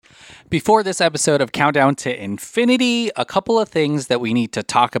Before this episode of Countdown to Infinity, a couple of things that we need to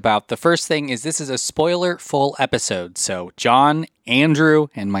talk about. The first thing is this is a spoiler-full episode. So John, Andrew,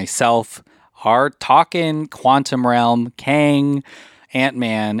 and myself are talking Quantum Realm, Kang,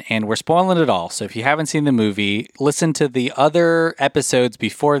 Ant-Man, and we're spoiling it all. So if you haven't seen the movie, listen to the other episodes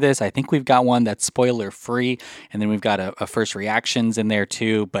before this. I think we've got one that's spoiler-free, and then we've got a first reactions in there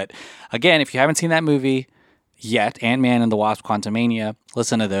too. But again, if you haven't seen that movie yet, Ant-Man and the Wasp: Quantumania,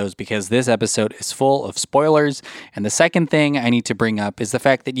 listen to those because this episode is full of spoilers. And the second thing I need to bring up is the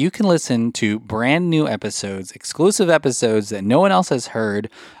fact that you can listen to brand new episodes, exclusive episodes that no one else has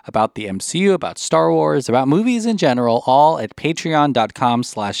heard about the MCU, about Star Wars, about movies in general, all at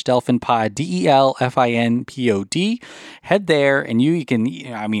patreon.com/DelfinPod, DELFINPOD. Head there and you can,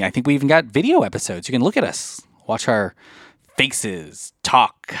 I think we even got video episodes. You can look at us, watch our faces,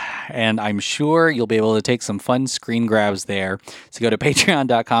 talk, and I'm sure you'll be able to take some fun screen grabs there. So go to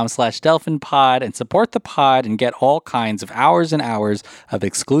patreon.com/DelfinPod and support the pod and get all kinds of hours and hours of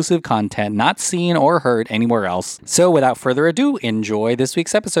exclusive content not seen or heard anywhere else. So without further ado, enjoy this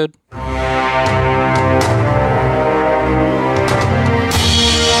week's episode.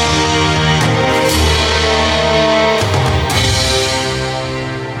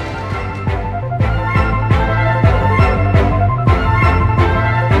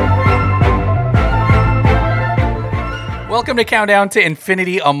 Welcome to Countdown to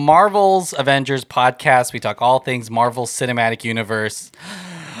Infinity, a Marvel's Avengers podcast. We talk all things Marvel Cinematic Universe.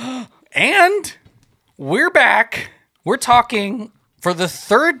 And we're back. We're talking for the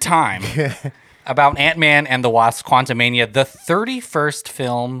third time about Ant-Man and the Wasp: Quantumania, the 31st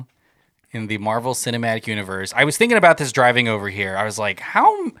film in the Marvel Cinematic Universe. I was thinking about this driving over here. I was like,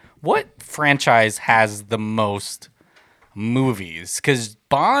 what franchise has the most movies? Because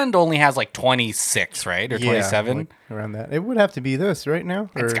Bond only has like 26, right? Or 27? Like around that. It would have to be this right now.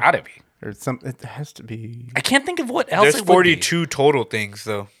 It's got to be. Or something. It has to be. I can't think of what else There's it would 42 total things,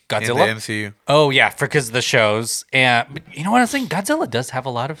 though, Godzilla? in the MCU. Oh, yeah, because of the shows. And but you know what I was saying? Godzilla does have a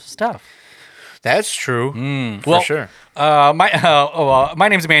lot of stuff. That's true, Well, for sure. My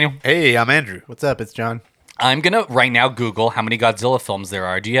name's Emmanuel. Hey, I'm Andrew. What's up? It's John. I'm going to right now Google how many Godzilla films there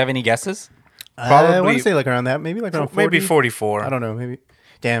are. Do you have any guesses? I want to say like around that. Maybe like around 40. Maybe 44. I don't know. Maybe.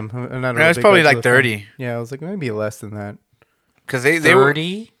 Damn. I'm not a Yeah, it's big probably Godzilla like 30. fan. Yeah, I was like, maybe less than that. Because they were...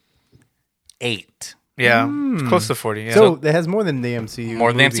 38. Yeah, it's close to 40. Yeah. So it has more than the MCU.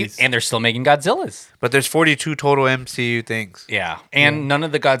 More than movies. MCU. And they're still making Godzillas. But there's 42 total MCU things. Yeah. And none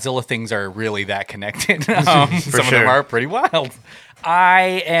of the Godzilla things are really that connected. Some of them sure. are pretty wild.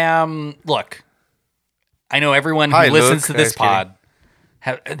 Look, I know everyone who listens to this pod,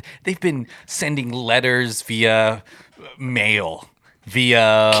 they've been sending letters via mail,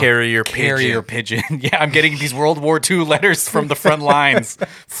 via Carrier pigeon. Yeah, I'm getting these World War II letters from the front lines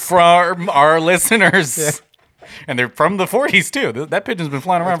from our listeners. Yeah. And they're from the 40s, too. That pigeon's been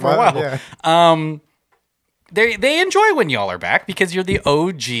flying around for a while. Yeah. They enjoy when y'all are back because you're the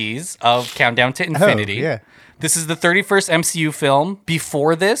OGs of Countdown to Infinity. Oh, yeah. This is the 31st MCU film.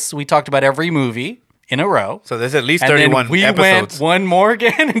 Before this, we talked about every movie in a row. So there's at least And 31 then we episodes. went one more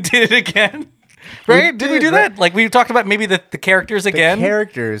again and did it again. Right? Did we do that? Like we talked about maybe the characters again? The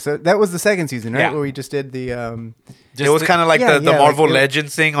characters. That was the second season, right? Yeah. Where we just did the... It was kind of like the Marvel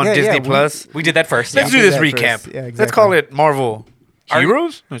Legends thing on Disney Plus. We did that first. Let's yeah. do this that recap. first. Yeah, Let's exactly. call it Marvel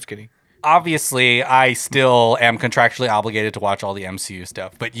Heroes? No, just kidding. Obviously, I still am contractually obligated to watch all the MCU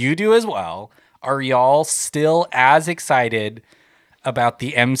stuff, but you do as well. Are y'all still as excited about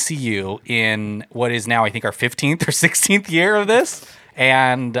the MCU in what is now, I think, our 15th or 16th year of this?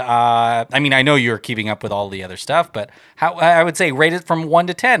 And I know you're keeping up with all the other stuff, but how I would say rate it from 1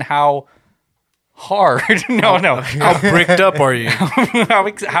 to 10. How hard? No. How bricked up are you?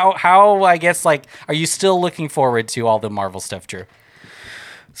 how I guess, like, are you still looking forward to all the Marvel stuff, Drew?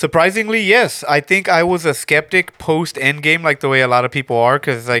 Surprisingly, yes. I think I was a skeptic post Endgame, like the way a lot of people are,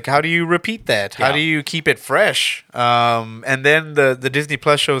 because like, how do you repeat that? How Yeah. do you keep it fresh? And then the Disney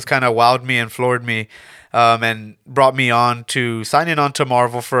Plus shows kind of wowed me and floored me, and brought me on to signing on to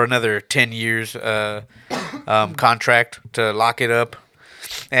Marvel for another 10 years contract to lock it up.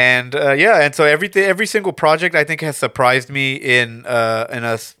 And and so every single project I think has surprised me in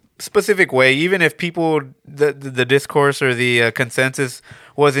a specific way, even if people the discourse or the consensus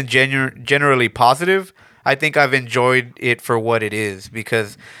wasn't generally positive. I think I've enjoyed it for what it is,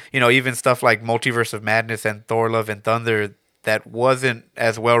 because even stuff like Multiverse of Madness and Thor: Love and Thunder that wasn't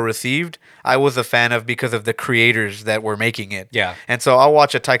as well received, I was a fan of because of the creators that were making it. Yeah. And so I'll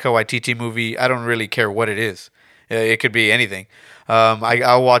watch a Taika Waititi movie. I don't really care what it is. It could be anything.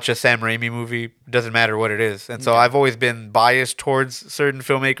 I'll watch a Sam Raimi movie, doesn't matter what it is. And so I've always been biased towards certain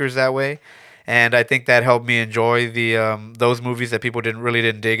filmmakers that way. And I think that helped me enjoy the those movies that people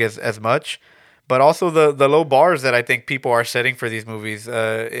didn't dig as much. But also the low bars that I think people are setting for these movies,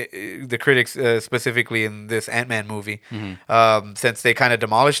 the critics specifically in this Ant-Man movie, since they kind of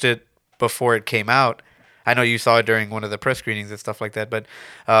demolished it before it came out. I know you saw it during one of the press screenings and stuff like that, but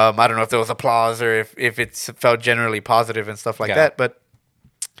I don't know if there was applause or if it felt generally positive and stuff like that. But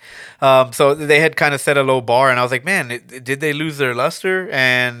so they had kind of set a low bar, and I was like, man, did they lose their luster?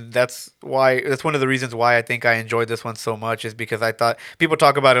 And that's one of the reasons why I think I enjoyed this one so much, is because I thought people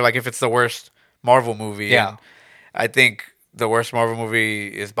talk about it like if it's the worst Marvel movie. Yeah. And I think the worst Marvel movie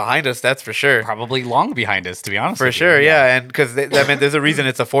is behind us, that's for sure. Probably long behind us, to be honest. For with sure, you. yeah. And because there's a reason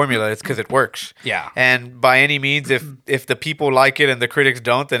it's a formula. It's because it works. Yeah. And by any means, if the people like it and the critics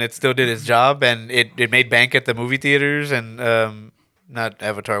don't, then it still did its job, and it made bank at the movie theaters, and not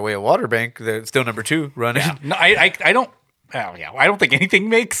Avatar: Way of Water bank. It's still number 2 running. Yeah. No, I don't. Oh yeah, I don't think anything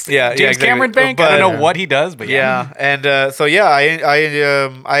makes Yeah, James exactly. Cameron bank. But- I don't know what he does, but Yeah, and so yeah,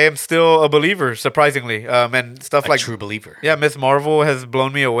 I am still a believer, surprisingly, and stuff a like true believer. yeah, Miss Marvel has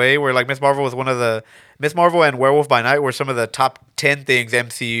blown me away. Where like Miss Marvel was Miss Marvel and Werewolf by Night were some of the top 10 things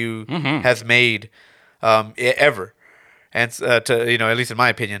MCU has made ever, and to at least in my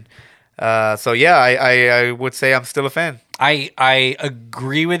opinion. So yeah, I would say I'm still a fan. I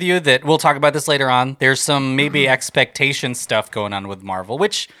agree with you that we'll talk about this later on. There's some maybe expectation stuff going on with Marvel,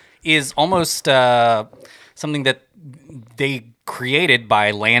 which is almost something that they created by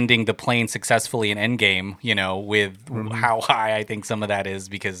landing the plane successfully in Endgame, with how high I think some of that is,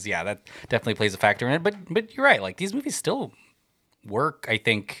 because that definitely plays a factor in it. But you're right, like these movies still work, I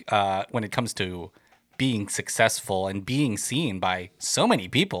think, when it comes to being successful and being seen by so many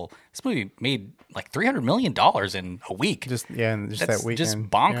people. This movie made like $300 million in a week. Just That's that weekend. just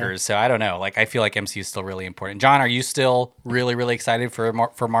bonkers. So I don't know. Like, I feel like MCU is still really important. John, are you still really, really excited for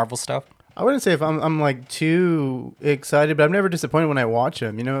Marvel stuff? I wouldn't say if I'm like too excited, but I'm never disappointed when I watch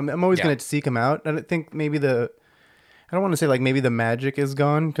them. I'm always going to seek them out. I don't think maybe I don't want to say like maybe the magic is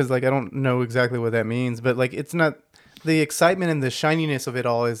gone, because like I don't know exactly what that means, but like it's not, the excitement and the shininess of it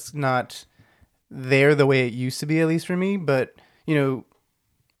all is not there the way it used to be, at least for me. But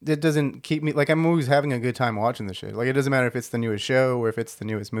it doesn't keep me, like, I'm always having a good time watching the shit. Like, it doesn't matter if it's the newest show or if it's the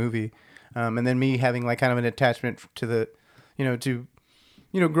newest movie. And then me having like kind of an attachment to the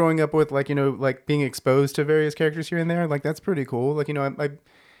growing up with like being exposed to various characters here and there, like that's pretty cool. Like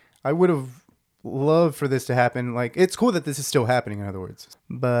I would have loved for this to happen. Like, it's cool that this is still happening, in other words.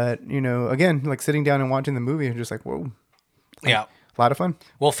 But again, like sitting down and watching the movie and just like, whoa, Yeah. a lot of fun.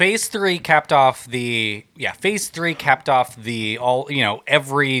 Well, Phase 3 capped off the all,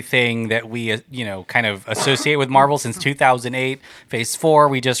 everything that we, kind of associate with Marvel since 2008. Phase 4,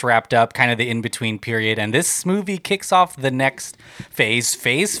 we just wrapped up kind of the in-between period. And this movie kicks off the next phase,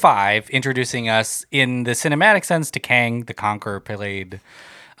 Phase 5, introducing us in the cinematic sense to Kang the Conqueror, played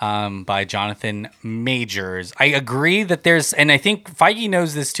by Jonathan Majors. I agree that and I think Feige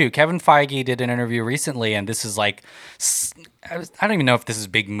knows this too. Kevin Feige did an interview recently, and this is like, I don't even know if this is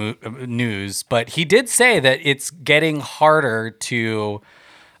big news, but he did say that it's getting harder to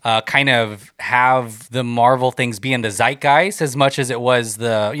kind of have the Marvel things be in the zeitgeist as much as it was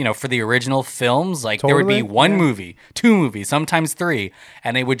for the original films. Like there would be one movie, 2 movies, sometimes 3,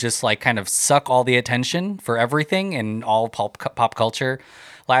 and they would just like kind of suck all the attention for everything and all pop culture.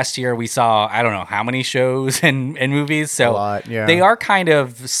 Last year we saw, I don't know how many shows and movies. So A lot, yeah. They are kind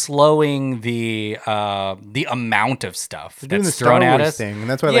of slowing the amount of stuff They're doing that's the thrown Star at Wars us. thing, and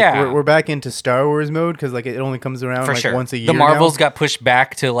that's why like we're back into Star Wars mode, because like it only comes around For like sure. once a year. The Marvels now. got pushed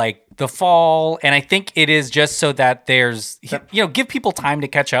back to like the fall, and I think it is just so that there's give people time to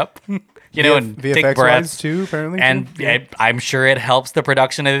catch up. And take VFX breaths wise too, apparently. And too. Yeah. I'm sure it helps the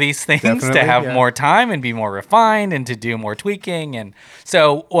production of these things to Definitely, have yeah. more time and be more refined and to do more tweaking. And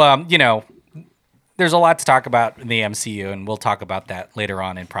so, there's a lot to talk about in the MCU, and we'll talk about that later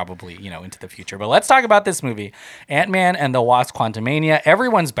on and probably, into the future. But let's talk about this movie, Ant-Man and the Wasp: Quantumania.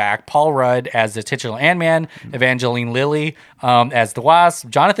 Everyone's back. Paul Rudd as the titular Ant-Man, Evangeline Lilly as the Wasp,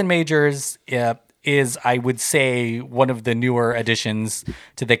 Jonathan Majors is, I would say, one of the newer additions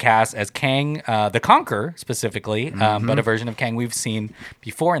to the cast as Kang the Conqueror, specifically, but a version of Kang we've seen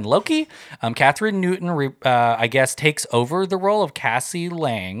before in Loki. Catherine Newton, I guess, takes over the role of Cassie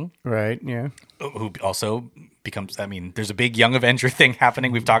Lang, Right. Yeah. who also becomes, there's a big Young Avenger thing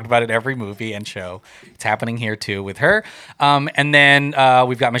happening. We've talked about it every movie and show. It's happening here too with her. And then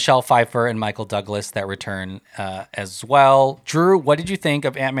we've got Michelle Pfeiffer and Michael Douglas that return as well. Drew, what did you think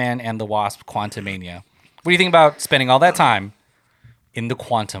of Ant-Man and the Wasp: Quantumania? What do you think about spending all that time in the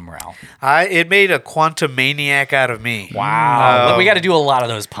quantum realm. It made a quantum maniac out of me. Wow. Look, we got to do a lot of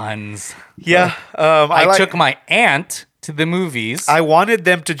those puns. Yeah. I took my aunt to the movies. I wanted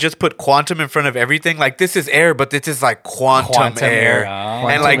them to just put quantum in front of everything. Like, this is air, but this is like quantum air.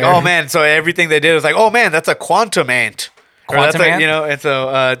 And like, oh man, so everything they did was like, oh man, that's a quantum ant. Quantum like, ant? you know, and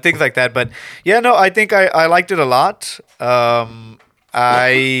so things like that. But yeah, no, I think I liked it a lot.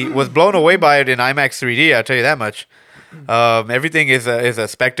 I was blown away by it in IMAX 3D, I'll tell you that much. Everything is a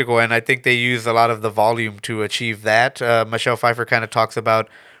spectacle, and I think they use a lot of the volume to achieve that. Michelle Pfeiffer kind of talks about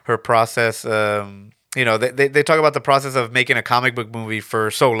her process. You know, they talk about the process of making a comic book movie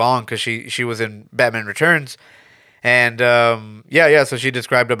for so long because she was in Batman Returns, and so she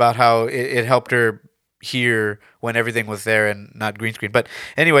described about how it helped her here when everything was there and not green screen. But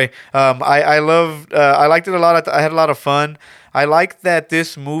anyway, I liked it a lot. I had a lot of fun. I like that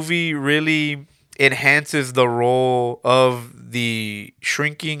this movie really enhances the role of the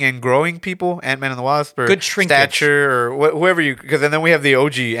shrinking and growing people, Ant-Man and the Wasp, or good shrinkage, stature, or whoever you, because then we have the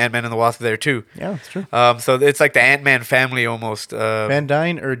OG Ant-Man and the Wasp there too. Yeah, that's true. So it's like the Ant-Man family almost. Van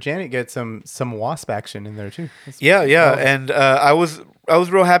Dyne or Janet get some Wasp action in there too. And I was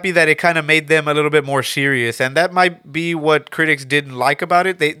real happy that it kind of made them a little bit more serious, and that might be what critics didn't like about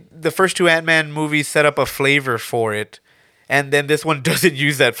it. The first two Ant-Man movies set up a flavor for it, and then this one doesn't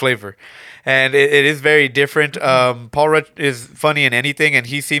use that flavor. And it is very different. Paul Rudd is funny in anything, and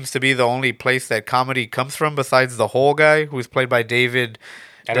he seems to be the only place that comedy comes from besides the whole guy, who's played by David.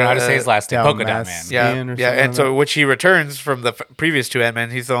 I don't know how to say his last name. Polka Dot Man. Yeah, and so which he returns from the previous two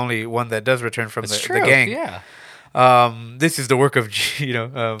Ant-Man. He's the only one that does return from the gang. Yeah. This is the work of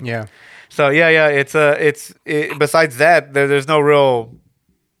yeah. So it's besides that, there's no real,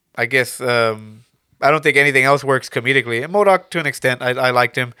 I guess. I don't think anything else works comedically. And MODOK, to an extent, I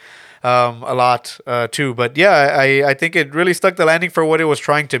liked him a lot too. But yeah, I think it really stuck the landing for what it was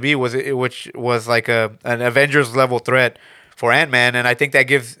trying to be, which was like an Avengers level threat for Ant-Man, and I think that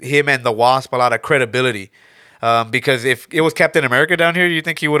gives him and the Wasp a lot of credibility. Because if it was Captain America down here, you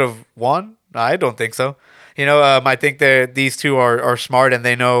think he would have won? I don't think so. You know, I think these two are smart, and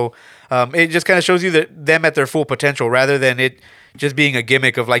they know. It just kind of shows you them at their full potential, rather than it just being a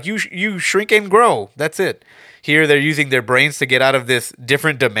gimmick of like you shrink and grow. That's it. Here they're using their brains to get out of this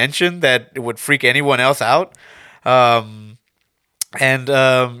different dimension that would freak anyone else out. And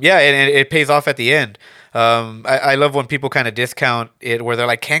it pays off at the end. I love when people kind of discount it, where they're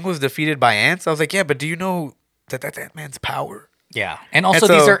like, Kang was defeated by ants. I was like, yeah, but do you know that that's Ant-Man's power? Yeah, and also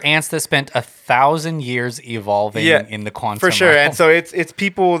these are ants that spent 1,000 years evolving in the quantum for sure. realm. And so it's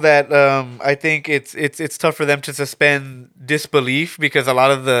people that I think it's tough for them to suspend disbelief, because a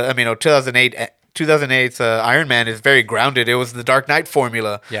lot of 2008's Iron Man is very grounded. It was the Dark Knight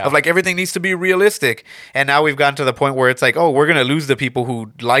formula of like everything needs to be realistic, and now we've gotten to the point where it's like, oh, we're gonna lose the people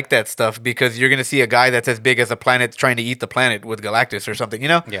who like that stuff, because you're gonna see a guy that's as big as a planet trying to eat the planet with Galactus or something, you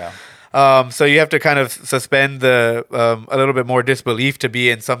know? Yeah. So you have to kind of suspend a little bit more disbelief to be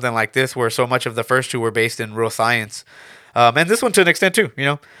in something like this, where so much of the first two were based in real science, and this one to an extent too, you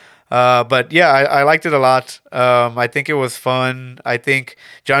know. But yeah, I liked it a lot. I think it was fun. I think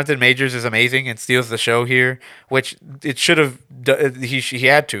Jonathan Majors is amazing and steals the show here, which it should have. He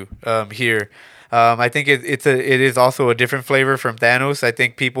had to here. I think it is also a different flavor from Thanos. I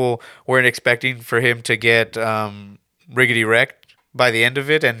think people weren't expecting for him to get riggedy wrecked by the end of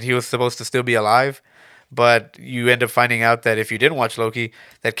it, and he was supposed to still be alive. But you end up finding out that if you didn't watch Loki,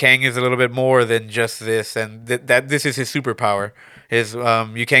 that Kang is a little bit more than just this, and that this is his superpower. Is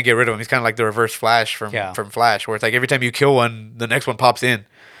you can't get rid of him. He's kind of like the reverse Flash from Flash, where it's like every time you kill one, the next one pops in.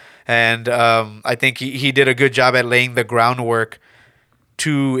 And I think he did a good job at laying the groundwork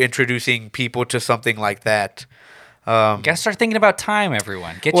to introducing people to something like that. Gotta start thinking about time,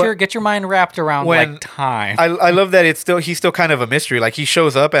 everyone. Get your mind wrapped around like time. I love that he's still kind of a mystery. Like, he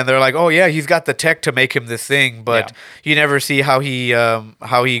shows up and they're like, oh yeah, he's got the tech to make him this thing, but you never see how he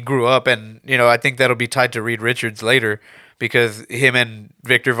grew up. And you know, I think that'll be tied to Reed Richards later, because him and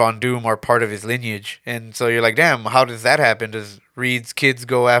Victor Von Doom are part of his lineage. And so you're like, damn, how does that happen? Does Reed's kids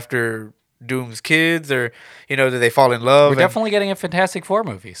go after Doom's kids, or you know, do they fall in love? We're definitely getting a Fantastic Four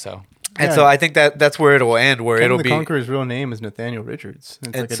movie, so. And so I think that's where it will end, where Kang it'll the be. Conqueror's real name is Nathaniel Richards.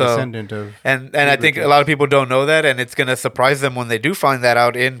 It's like a so, descendant of. And I think a lot of people don't know that, and it's going to surprise them when they do find that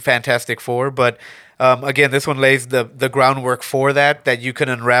out in Fantastic Four. But again, this one lays the groundwork for that you can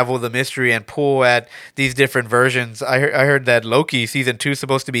unravel the mystery and pull at these different versions. I heard that Loki season 2 is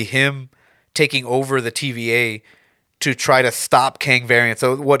supposed to be him taking over the TVA to try to stop Kang variants.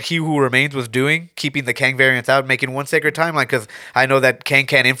 So what He Who Remains was doing, keeping the Kang variants out, making one sacred timeline, because I know that Kang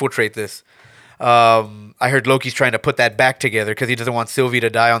can't infiltrate this. I heard Loki's trying to put that back together because he doesn't want Sylvie to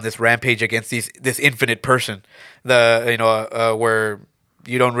die on this rampage against this infinite person. Where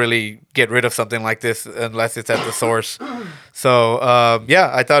you don't really get rid of something like this unless it's at the source. So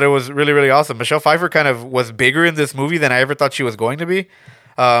I thought it was really, really awesome. Michelle Pfeiffer kind of was bigger in this movie than I ever thought she was going to be.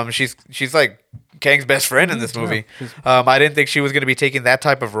 She's like Kang's best friend in this movie. I didn't think she was going to be taking that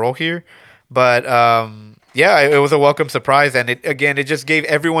type of role here, but it was a welcome surprise, and it just gave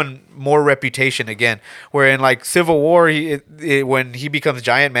everyone more reputation again. Where in like Civil War, when he becomes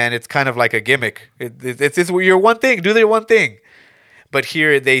Giant Man, it's kind of like a gimmick. It's your one thing, do their one thing. But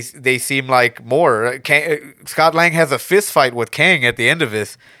here they seem like more. Scott Lang has a fist fight with Kang at the end of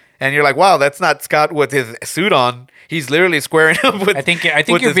this, and you're like, wow, that's not Scott with his suit on. He's literally squaring up with. I think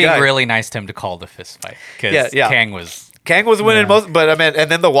you're being really nice to him to call the fist fight because Kang was winning most, but I mean, and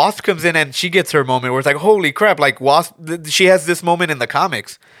then the Wasp comes in and she gets her moment where it's like, holy crap! Like Wasp, she has this moment in the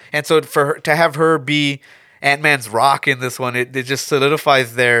comics, and so for her to have her be Ant-Man's rock in this one, it just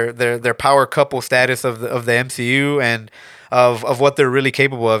solidifies their power couple status of the MCU and of what they're really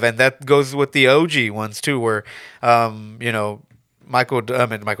capable of, and that goes with the OG ones too, where Michael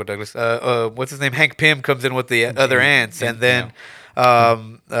Douglas, what's his name? Hank Pym comes in with the other ants, and then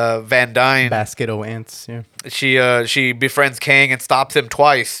Van Dyne, basket of ants. Yeah, she befriends Kang and stops him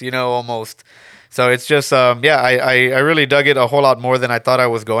twice. Almost. So it's just I really dug it a whole lot more than I thought I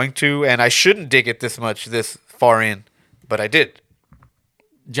was going to, and I shouldn't dig it this much this far in, but I did.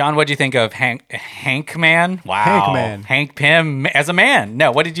 John, what did you think of Hank Man? Wow, Hank Man, Hank Pym as a man.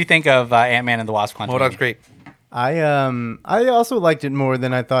 No, what did you think of Ant-Man and the Wasp? MODOK's great. I also liked it more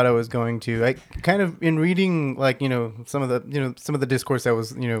than I thought I was going to. I kind of in reading some of the discourse that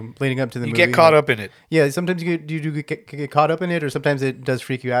was leading up to the movie. You get caught up in it. Yeah, sometimes you get caught up in it, or sometimes it does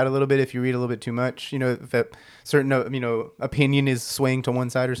freak you out a little bit if you read a little bit too much. If that certain opinion is swaying to one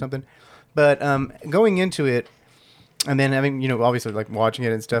side or something. But going into it, and then having obviously like watching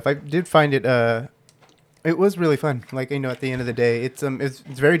it and stuff, I did find it it was really fun. Like at the end of the day, it's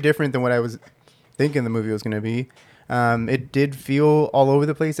very different than what I was thinking the movie was going to be. It did feel all over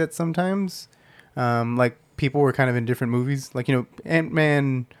the place at sometimes. Like people were kind of in different movies. Like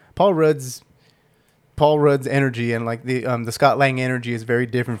Ant-Man, Paul Rudd's energy and like the Scott Lang energy is very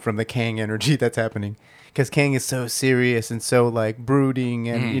different from the Kang energy that's happening. Because Kang is so serious and so like brooding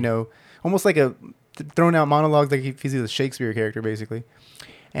and almost like a thrown out monologues like he's a Shakespeare character basically.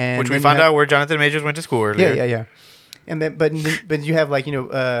 And which we found out where Jonathan Majors went to school earlier. Yeah. And then but you have like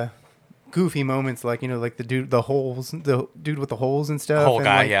goofy moments like like the dude with the holes and stuff. Whole and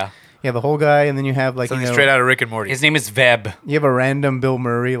guy, like, yeah, the whole guy, and then you have like something straight out of Rick and Morty. His name is Veb. You have a random Bill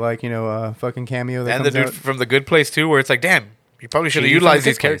Murray fucking cameo that and comes the dude out. from The Good Place too, where it's like, damn, you probably should have utilized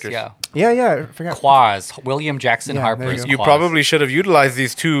these characters. Yeah, I forgot. Quaz, William Jackson Harper. You you probably should have utilized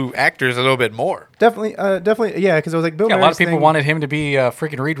these two actors a little bit more. Definitely, yeah, because I was like Bill. Yeah, Murray's a lot of people wanted him to be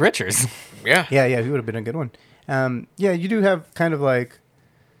freaking Reed Richards. Yeah, he would have been a good one. Yeah, you do have kind of like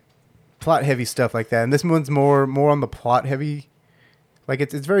plot heavy stuff like that, and this one's more on the plot heavy. Like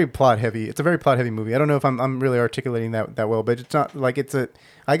it's very plot heavy. It's a very plot heavy movie. I don't know if I'm really articulating that well, but it's not like it's a.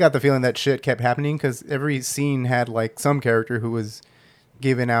 I got the feeling that shit kept happening because every scene had like some character who was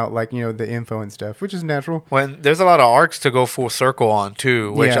giving out like the info and stuff, which is natural. When there's a lot of arcs to go full circle on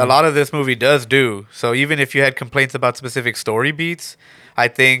too, which a lot of this movie does do. So even if you had complaints about specific story beats, I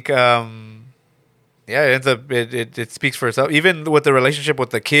think it ends up it speaks for itself. Even with the relationship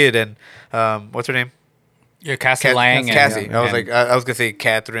with the kid and what's her name? Yeah, Cassie Lang. Cassie. I was gonna say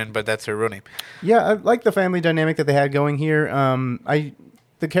Catherine, but that's her real name. Yeah, I like the family dynamic that they had going here.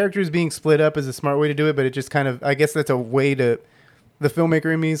 The characters being split up is a smart way to do it, but it just kind of, I guess that's a way to. The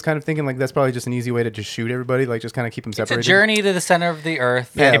filmmaker in me is kind of thinking like that's probably just an easy way to just shoot everybody, like just kind of keep them separated. It's a journey to the center of the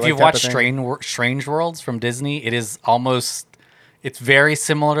earth. Yeah, if like you've watched Strange Worlds from Disney, it is almost. It's very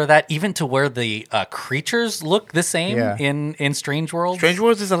similar to that, even to where the creatures look the same in Strange Worlds. Strange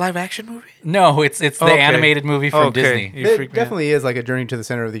Worlds is a live action movie? No, it's the animated movie from Disney. It definitely is like a journey to the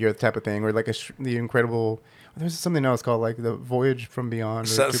center of the earth type of thing, or like the incredible. There's something else called like the Voyage from Beyond.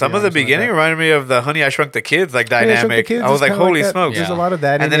 Some of the beginning reminded me of the Honey I Shrunk the Kids dynamic. Kids I was like, holy like smokes! There's a lot of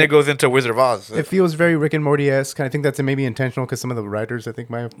that, and then it goes into Wizard of Oz. It feels very Rick and Morty-esque. I think that's maybe intentional because some of the writers, I think,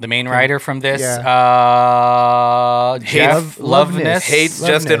 the main writer from this, Jeff Loveness hates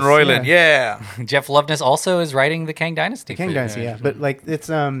Justin Roiland. Yeah. Jeff Loveness also is writing the Kang Dynasty. Yeah. But like it's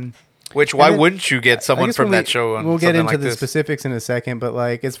Which why wouldn't you get someone from that show? On we'll get into like the specifics in a second, but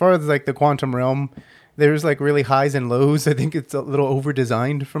like as far as like the quantum realm. There's like really highs and lows. I think it's a little over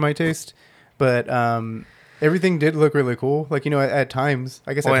designed for my taste, but everything did look really cool. Like at times,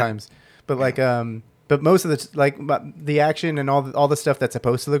 I guess at times, but like But most of the action and all the stuff that's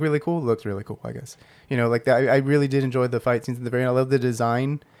supposed to look really cool looks really cool, I guess. Like that. I really did enjoy the fight scenes in the very end. I love the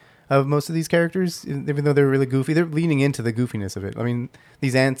design of most of these characters, even though they're really goofy. They're leaning into the goofiness of it. I mean,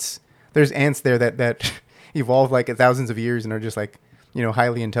 these ants. There's ants there that evolved like thousands of years and are just like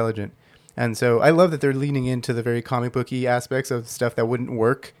highly intelligent. And so I love that they're leaning into the very comic booky aspects of stuff that wouldn't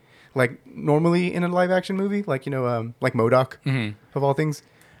work like normally in a live action movie, like like MODOK of all things.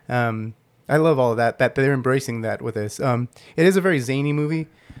 I love all of that they're embracing that with this. It is a very zany movie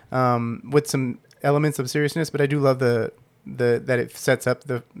with some elements of seriousness, but I do love the that it sets up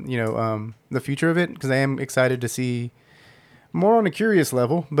the future of it, because I am excited to see more on a curious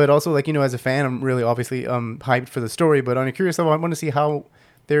level, but also like as a fan, I'm really obviously hyped for the story. But on a curious level, I want to see how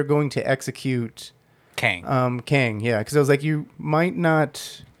they're going to execute Kang. Kang, yeah, because I was like, you might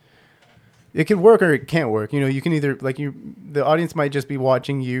not. It could work or it can't work. You can either the audience might just be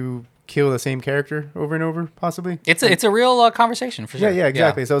watching you kill the same character over and over, possibly. It's a real conversation for sure. Yeah,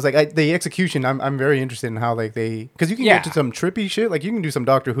 exactly. So I was like, the execution. I'm very interested in how because you can get to some trippy shit. Like you can do some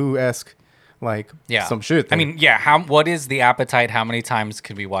Doctor Who-esque. Some shit there. I mean, what is the appetite? How many times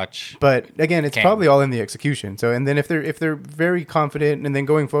could we watch? But again, it's Kang? probably all in the execution. So, and then if they're very confident, and then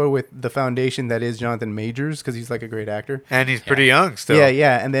going forward with the foundation that is Jonathan Majors, because he's like a great actor, and he's pretty young still.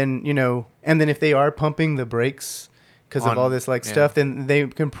 Yeah, and then if they are pumping the brakes because of all this stuff, then they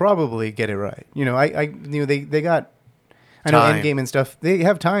can probably get it right. They got. I know Time. Endgame and stuff. They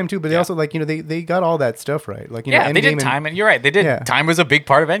have time too, but they also they got all that stuff right. Endgame they did time, and you're right. They did. Yeah. Time was a big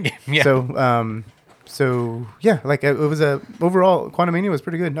part of Endgame. Yeah. So it was overall Quantumania was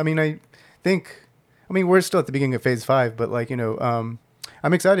pretty good. I mean, we're still at the beginning of Phase 5, but I'm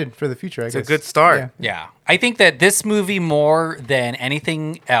excited for the future. It's a good start. Yeah, I think that this movie, more than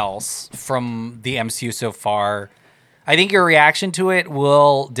anything else from the MCU so far, I think your reaction to it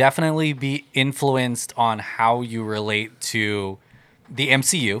will definitely be influenced on how you relate to the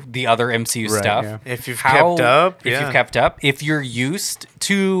MCU, the other MCU stuff. Yeah. If you've kept up. If you're used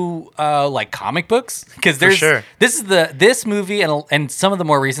to comic books, because this movie and some of the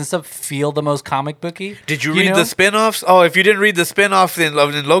more recent stuff feel the most comic booky. Did you read the spin-offs? Oh, if you didn't read the spin-off in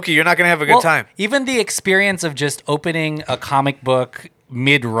Loki, you're not going to have a good time. Even the experience of just opening a comic book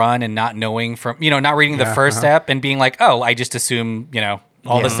mid-run and not knowing not reading the first step and being like, oh, I just assume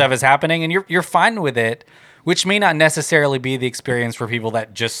all this stuff is happening, and you're fine with it, which may not necessarily be the experience for people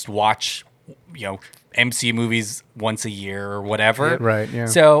that just watch MCU movies once a year or whatever. Right. Yeah.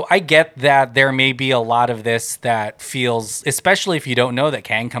 So I get that there may be a lot of this that feels, especially if you don't know that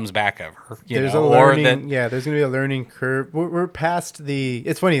Kang comes back ever. There's there's going to be a learning curve. We're past the.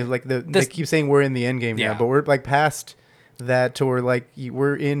 It's funny, they keep saying we're in the end game now, but we're past that to where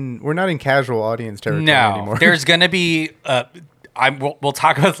we're not in casual audience territory anymore. There's gonna be we'll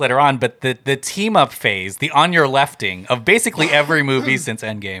talk about this later on, but the team up phase, the on your lefting of basically every movie since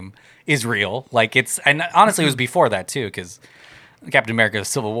Endgame is real. And honestly it was before that too, because Captain America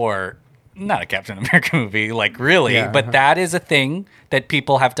Civil War, not a Captain America movie, really. But that is a thing that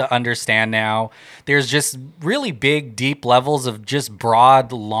people have to understand now. There's just really big, deep levels of just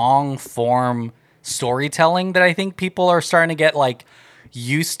broad, long form storytelling that I think people are starting to get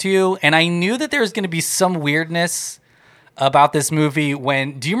used to. And I knew that there was going to be some weirdness about this movie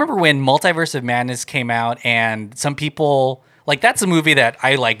do you remember when Multiverse of Madness came out, and some people that's a movie that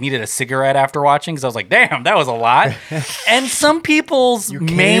I needed a cigarette after watching, because I was like, damn, that was a lot. And some people's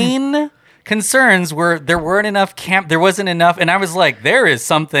main concerns were there wasn't enough, and I was like, there's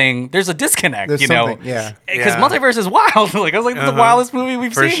a disconnect, because Multiverse is wild. I was like, this is the wildest movie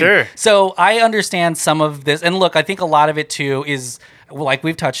we've seen. For sure. So I understand some of this, and look, I think a lot of it too is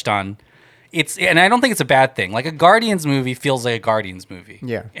we've touched on. And I don't think it's a bad thing. A Guardians movie feels like a Guardians movie.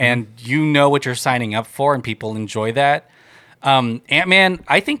 Yeah. And you know what you're signing up for, and people enjoy that. Ant-Man,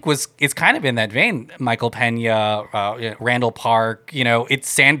 I think, is kind of in that vein. Michael Pena, Randall Park,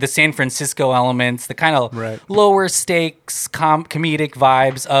 it's the San Francisco elements, the kind of lower stakes comedic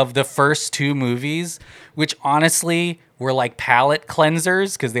vibes of the first two movies, which honestly were palate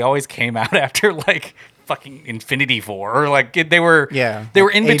cleansers, because they always came out after fucking Infinity War, or they were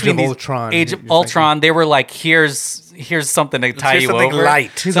in between these Age of Ultron. They were here's something to tie you over,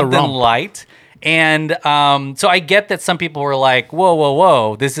 something light. And so I get that some people were like,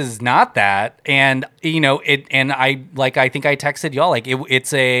 whoa, this is not that. And it, and I think I texted y'all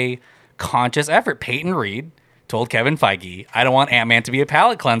it's a conscious effort. Peyton Reed told Kevin Feige, I don't want Ant-Man to be a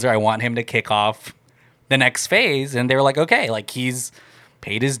palate cleanser. I want him to kick off the next phase. And they were like, okay, he's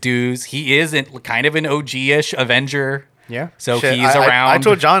paid his dues. He is kind of an OG-ish Avenger. Yeah. So Shit, he's around. I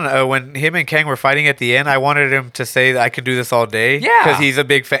told John when him and Kang were fighting at the end, I wanted him to say that I can do this all day. Yeah. Because he's a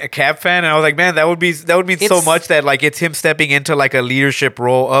big Cap fan, and I was like, man, that would mean so It's- much that like it's him stepping into like a leadership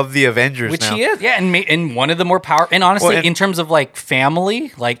role of the Avengers. Which now. he is, yeah, and one of the more power. And honestly, Well, and- in terms of like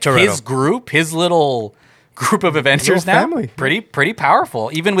family, like Toretto. his group, his little group of Avengers Little now, family. pretty powerful.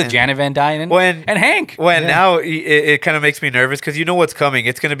 Even with Janet Van Dyne and Hank. When now it kind of makes me nervous because you know what's coming.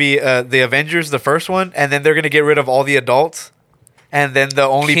 It's going to be the Avengers, the first one, and then they're going to get rid of all the adults. And then the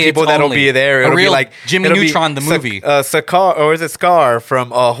only Kids people that'll only. be there, A it'll be real like Jimmy it'll be Neutron, the movie. Sakaar, or is it Scar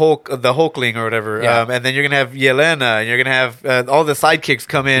from Hulk, the Hulkling or whatever. Yeah. And then you're gonna have Yelena, and you're gonna have all the sidekicks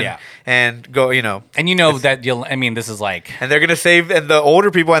come in Yeah. and go. You know, And you know that this is like. and they're gonna save and the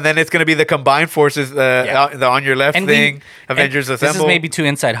older people, and then it's gonna be the combined forces, the on your left And thing, Avengers and Assemble. This is maybe too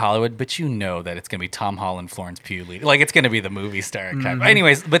inside Hollywood, but you know that it's going to be Tom Holland, Florence Pugh lead. Like, it's going to be the movie star.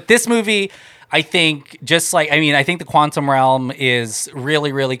 Anyways, but this movie, I think, I think the Quantum Realm is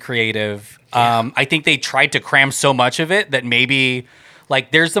really, really creative. I think they tried to cram so much of it that maybe,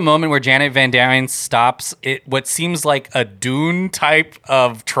 like, there's the moment where Janet Van Dyne stops what seems like a Dune type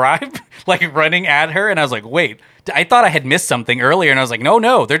of tribe, like, running at her. And I was like, wait, I thought I had missed something earlier. And I was like,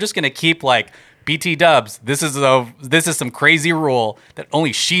 no, they're just going to keep, like, BT Dubs, this is some crazy rule that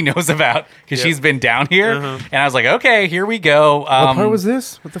only she knows about because she's been down here. And I was like, okay, here we go. What part was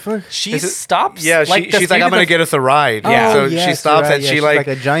this? What the fuck? She stops. Yeah, she's like, I'm gonna get us a ride. Yeah. So yes, she stops you're right. and Yeah, she she's like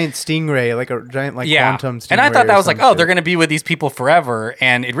a giant stingray, like a giant quantum stingray. And I thought that or was like, some oh, shit. they're gonna be with these people forever,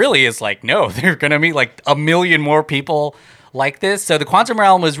 and it really is like, no, they're gonna meet like a million more people like this. So the Quantum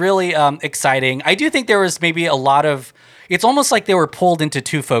Realm was really exciting. I do think there was maybe a lot of. It's almost like they were pulled into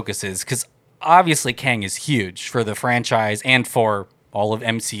two focuses because. Obviously, Kang is huge for the franchise and for all of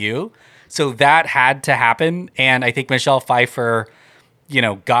MCU. So that had to happen. And I think Michelle Pfeiffer,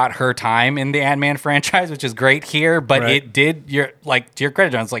 got her time in the Ant-Man franchise, which is great here. But Right. it did, to your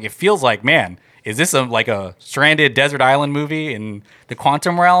credit, John, it's like, it feels like, man, is this a stranded desert island movie in the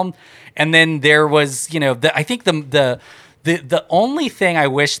Quantum Realm? And then there was, I think the only thing I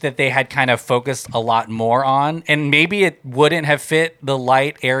wish that they had kind of focused a lot more on, and maybe it wouldn't have fit the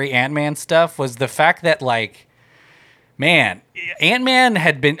light, airy Ant-Man stuff, was the fact that, like, man, Ant-Man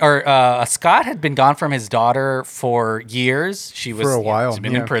had been, or Scott had been gone from his daughter for years. She was For a while, she's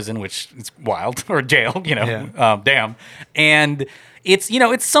been yeah. in prison, which is wild, or jail, Yeah. damn. And it's,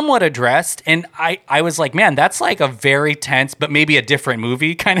 it's somewhat addressed. And I was like, man, that's like a very tense, but maybe a different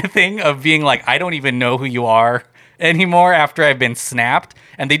movie kind of thing of being like, I don't even know who you are anymore after I've been snapped.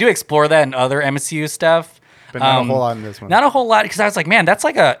 And they do explore that in other MCU stuff. But not a whole lot in this one. Not a whole lot, because I was like, man, that's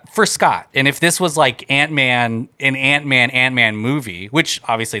like for Scott. And if this was like an Ant-Man movie, which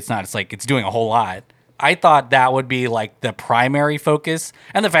obviously it's not, it's like it's doing a whole lot. I thought that would be like the primary focus.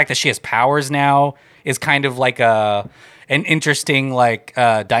 And the fact that she has powers now is kind of like an interesting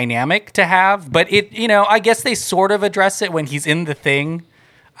dynamic to have. But it, I guess they sort of address it when he's in the Thing.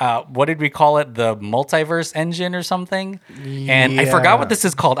 What did we call it? The multiverse engine or something? And I forgot what this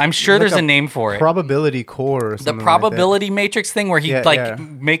is called. I'm sure there's a name for it. Probability core or The something. probability matrix thing where he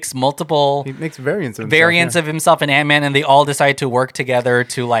makes multiple He makes variants of himself, of himself and Ant-Man, and they all decide to work together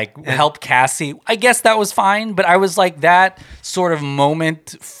to help Cassie. I guess that was fine, but I was like, that sort of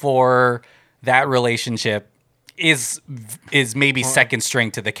moment for that relationship is maybe second string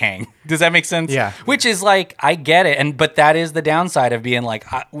to the Kang. Does that make sense? Yeah. Which is like, I get it, but that is the downside of being like,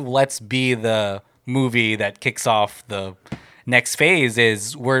 let's be the movie that kicks off the next phase.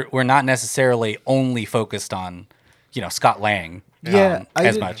 Is we're not necessarily only focused on, Scott Lang.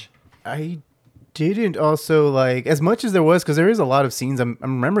 As much. I didn't also like as much as there was, because there is a lot of scenes I'm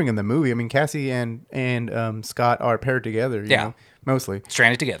remembering in the movie. I mean, Cassie and Scott are paired together. You know, mostly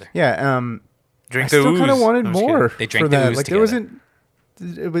stranded together. Yeah. Drink I the still kind of ooze. wanted I'm just more. kidding. They drank for the that. ooze Like together.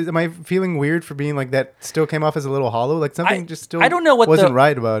 there wasn't. Am I feeling weird for being like that? Still came off as a little hollow. Like something just still. I don't know what wasn't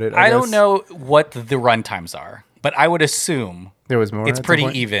right about it. I don't guess. know what the run times are, but I would assume There was more. it's at some pretty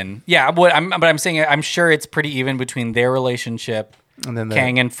point? even. Yeah, but I'm saying I'm sure it's pretty even between their relationship, And then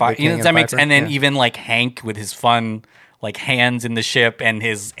Kang and Pfeiffer. Kang Does that make Pfeiffer? and then Yeah. even like Hank with his fun hands in the ship and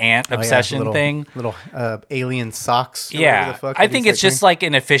his ant Oh, yeah, obsession little, thing. Little alien socks. or Yeah, whatever the fuck I that think he's, it's just doing. like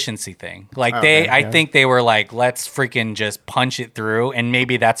an efficiency thing. Like Okay, I yeah. think they were like, let's freaking just punch it through, and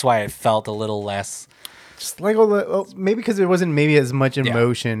maybe that's why it felt a little less. Just like all the, well, maybe because there wasn't maybe as much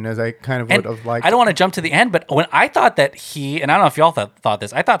emotion as I kind of And would have liked. I don't want to jump to the end, but when I thought that and I don't know if y'all thought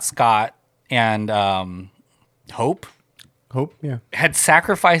this, I thought Scott and Hope Hope, yeah. had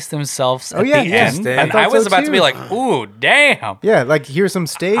sacrificed themselves at yeah, the yeah. end, I and thought I was so about to too. be like, "Ooh, damn!" Yeah, like here's some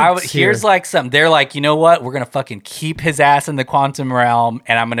stakes. Here's here. like something. They're like, you know what? We're gonna fucking keep his ass in the quantum realm,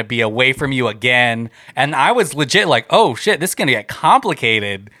 and I'm gonna be away from you again. And I was legit like, oh shit, this is gonna get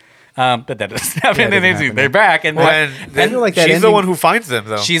complicated. But that doesn't happen. Yeah, it and doesn't happen, they're yeah. back, and When I feel like that she's the ending- one who finds them,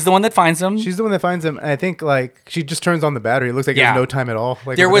 though. she's the one that finds him. She's the one that finds him. And I think like she just turns on the battery. It looks like Yeah. there's no time at all.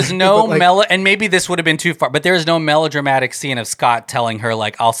 Like There was no but, and maybe this would have been too far, but there was no melodramatic scene of Scott telling her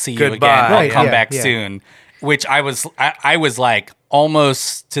like, "I'll see you Goodbye. again. I'll Right, come yeah, back yeah. soon," which I was like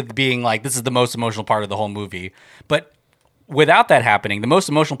almost to being like, this is the most emotional part of the whole movie. But without that happening, the most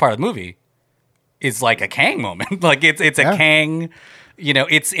emotional part of the movie is like a Kang moment. Like it's a Yeah. Kang. You know,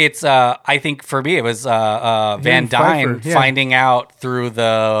 it's I think for me it was Van Dyne Pfeiffer, yeah. finding out through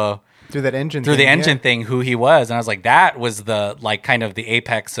the through that engine. through the thing, engine yeah. thing who he was, and I was like, that was the like kind of the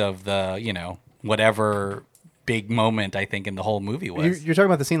apex of the, you know, whatever big moment I think in the whole movie was. You're talking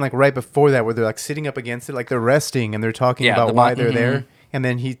about the scene like right before that where they're like sitting up against it, like they're resting and they're talking Yeah, about the why mon- they're there, and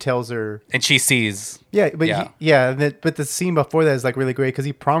then he tells her, And she sees, yeah, but Yeah. but the scene before that is like really great because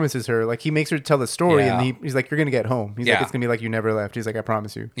he promises her, like he makes her tell the story, Yeah. and he's like, you're gonna get home. He's Yeah. like, it's gonna be like you never left. He's like, I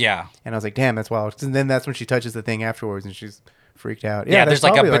promise you. yeah. And I was like, damn, that's wild. And then that's when she touches the thing afterwards, and she's freaked out. Yeah, that's there's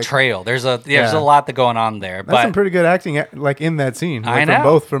like a probably, betrayal. There's a Yeah. lot that going on there. That's some But pretty good acting, like in that scene. I Like,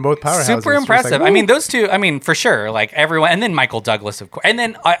 know. from both powerhouses. super It's just impressive. like, I mean, woo. those two. I mean, for sure. Like everyone, and then Michael Douglas, of course. And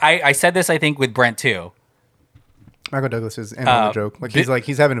then I said this I think with Brent too. Michael Douglas is in on the joke. Like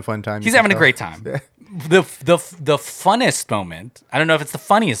he's having a fun time. He's You can having a tell. great time. The funnest moment. I don't know if it's the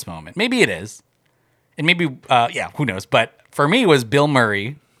funniest moment. Maybe it is, and maybe who knows? But for me, it was Bill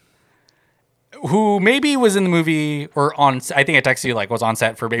Murray, who maybe was in the movie or on. I think I texted you like was on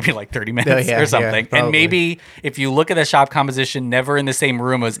set for maybe like 30 minutes yeah, or something. And probably. maybe if you look at the shop composition, never in the same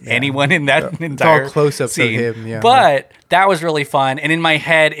room as anyone in that entire close-ups of scene. him, yeah. But that was really fun. And in my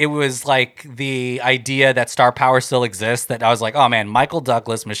head, it was like the idea that star power still exists. That I was like, oh man, Michael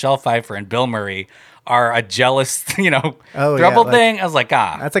Douglas, Michelle Pfeiffer, and Bill Murray are a jealous, Oh, yeah, throuple like- thing. I was like,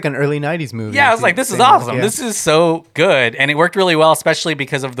 That's like an early '90s movie. yeah, I was like, this is Thing, awesome. yeah. This is so good. And it worked really well, especially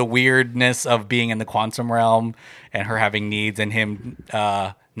because of the weirdness of being in the quantum realm and her having needs and him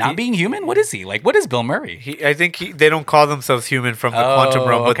not being human. What is he? Like, what is Bill Murray? I think they don't call themselves human from the Oh, quantum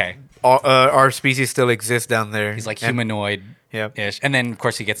realm, but okay. our species still exists down there. He's like And humanoid Yep. ish. And then, of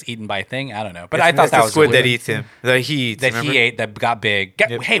course, he gets eaten by a thing. I don't know. But it's- I thought it's that the was squid weird. that eats him. That he eats. That remember? he ate that got big.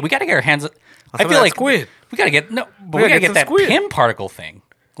 Yep. Hey, we got to get our hands. I some of feel that like squid. we got to get no, but we gotta got to get get some that squid. Pym particle thing,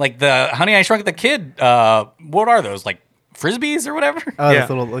 like the Honey I Shrunk the Kid. What are those? Like frisbees or whatever? Oh, Yeah.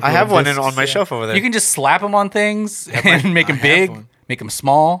 those like, I have little one discs, on my yeah. shelf over there. You can just slap them on things and make them have big, one. make them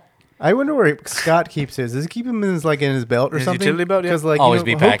small. I wonder where Scott keeps his. Does he keep him in his belt or His something? utility belt, yeah. Because like Always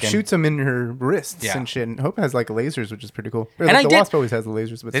be Hope packing. shoots him in her wrists Yeah. and shit. And Hope has like lasers, which is pretty cool. Or, And like, I the did- Wasp always has the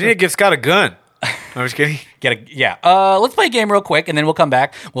lasers, but They still. need to give Scott a gun. I'm just kidding. Let's play a game real quick, and then we'll come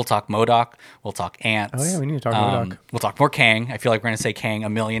back. We'll talk MODOK. We'll talk ants. Oh, yeah, we need to talk MODOK. We'll talk more Kang. I feel like we're going to say Kang a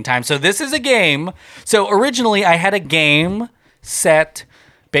million times. So this is a game. So originally, I had a game set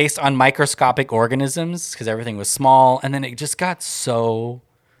based on microscopic organisms because everything was small, and then it just got so...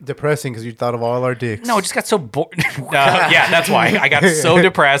 depressing because you thought of all our dicks. No, it just got so bored. Yeah, that's why. I got so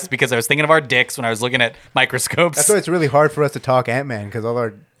depressed because I was thinking of our dicks when I was looking at microscopes. That's why it's really hard for us to talk Ant-Man because all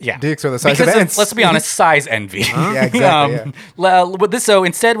our dicks are the size because of ants. let's be honest, size envy. Yeah, exactly, So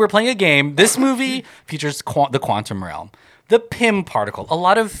instead, we're playing a game. This movie features the quantum realm, the Pym particle, a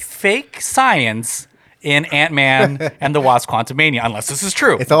lot of fake science in Ant-Man and the Wasp: Quantumania. Unless this is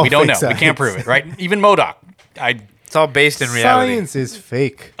true, It's all we don't know. fake We can't science. prove it, right? Even MODOK. It's all based in reality. Science is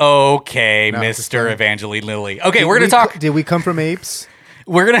fake. Okay, No, it's just Mr. fine. Evangeline Lilly. Okay, we're gonna talk. Did we come from apes?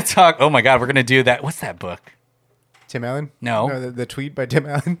 We're gonna talk. Oh my God, we're gonna do that. What's that book? Tim Allen? No. the tweet by Tim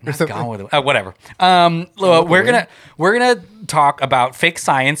Allen or Not something. Gone with it. Whatever. We're gonna talk about fake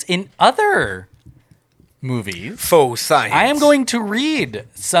science in other movies. Faux science. I am going to read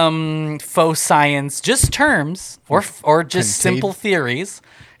some faux science, just terms or just Contain- simple theories,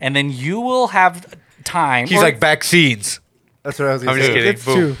 and then you will have time. He's like vaccines. That's what I was going I'm to just say. kidding. It's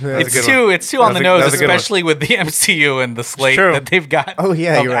Boom. two. That was a it's good too one. it's too on the That nose, was a good one. especially with the MCU and the slate true. that they've got. Oh,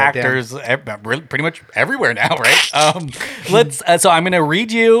 yeah, of you're right, Dan. actors pretty much everywhere now, right? Let's. So I'm going to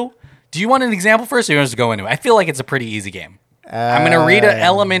read you. Do you want an example first, or you want us to go into it? I feel like it's a pretty easy game. I'm going to read an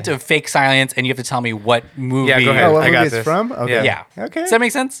element of fake science, and you have to tell me what movie. Yeah, go ahead. Oh, what I movie got it's this. from? Okay. Yeah. Okay. Does that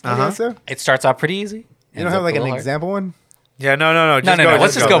make sense? I guess so. It starts off pretty easy. You don't have like an example one? Yeah, no. No, Just no.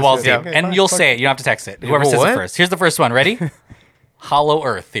 Let's just go balls deep, Yeah. Okay, and fine, you'll fuck say it. You don't have to text it. Whoever says it what? first. Here's the first one. Ready? Hollow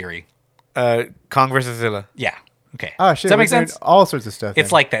Earth theory. Kong versus Zilla. Yeah. Okay. Oh shit! Does that make we're doing sense? all sorts of stuff. It's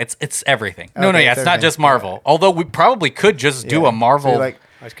then. like that. It's everything. No, Okay, yeah, it's it's not everything. just Marvel. Although we probably could just do Yeah. a Marvel So like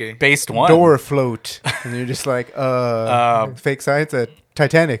I was kidding. based one. door float, and you're just like, fake science at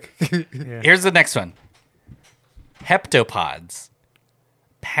Titanic. Here's the next one. Heptapods.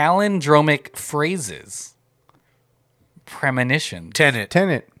 Palindromic phrases. Premonitions. Tenet.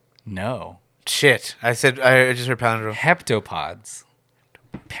 Tenet. No. Shit. I just heard palindrome. Heptapods.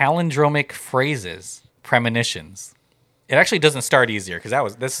 Palindromic phrases. Premonitions. It actually doesn't start easier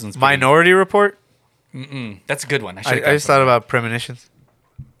because this one's pretty- Minority Report. That's a good one. I just thought about premonitions.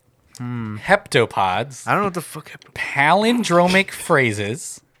 Heptapods. I don't know what the fuck. Palindromic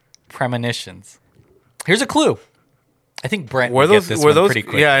phrases. Premonitions. Here's a clue. I think Brent Were will those? get this Were one those? pretty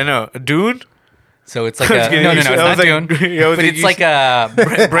quick. Yeah, I know. Dune. So it's like I was a kidding. no, You it's said- I not was like- Dune, I was but like, it's you like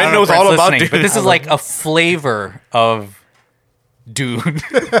a Brent knows all about Dune. Dune. But this is like a flavor of Dune.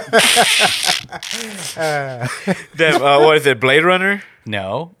 Damn, what is it? Blade Runner.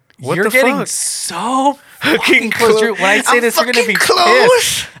 No, What you're the getting fuck? so Fucking fucking close. close. When I say I'm this, you're gonna be fucking close.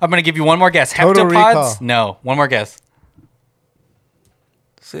 pissed. I'm gonna give you one more guess. Total Heptapods? Recall. No, one more guess.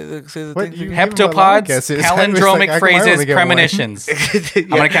 Say the What, things you- again. give him a lot of Heptapods, guesses. I was like, palindromic I might phrases, only get one. premonitions. I'm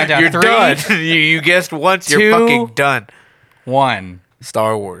gonna count down. You're 3, done. You guessed once. You're 2, fucking done. 1.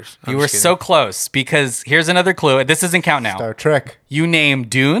 Star Wars. You were so close because here's another clue. This doesn't count now. Star Trek. You named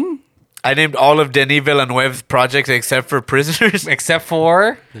Dune, I named all of Denis Villeneuve's projects except for Prisoners. except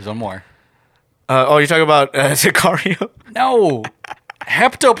for there's one more. You're talking about Sicario? No,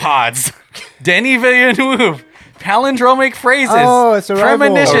 Heptapods. Denis Villeneuve. Palindromic phrases. Oh, it's Arrival.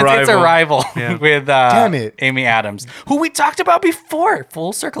 Premonitions. It's Arrival. Arrival Yeah. with Damn it. Amy Adams, who we talked about before.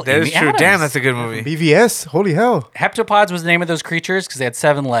 Full circle. That is Amy true. Adams. Damn, that's a good movie. BVS. Holy hell. Heptapods was the name of those creatures because they had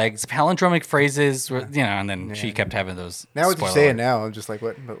 7 legs. Palindromic phrases, were, and then she kept having those. Now what you spoiler saying alerts. now? I'm just like,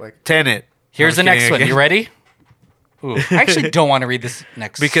 what? But like, Tenet. Here's the I'm next kidding one. again. You ready? Ooh, I actually don't want to read this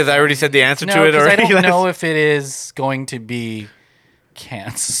next. Because I already said the answer no, to it 'cause already. I don't last- know if it is going to be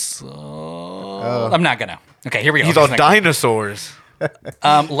canceled. I'm not gonna. Okay, here we go. He's Here's on the next dinosaurs.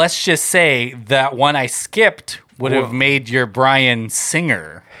 one. Let's just say that one I skipped would have Whoa. made your Brian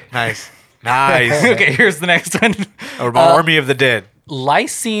Singer. Nice. Nice. Okay, here's the next one. Or Army of the Dead.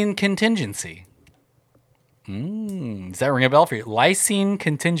 Lysine contingency. Does that ring a bell for you? Lysine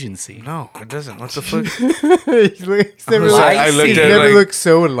contingency. No, it doesn't. What the fuck? he's never, I looked, looked he's at it never like- looked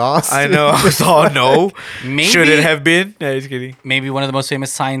so lost. I know. I was all no. Maybe, Should it have been? No, just kidding. maybe one of the most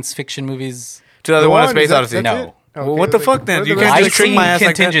famous science fiction movies. 2001: A One, Space is that- Odyssey. that's No. it? Well, Okay, what the like, fuck then? what are You the can't rest- just trick Lysine my ass like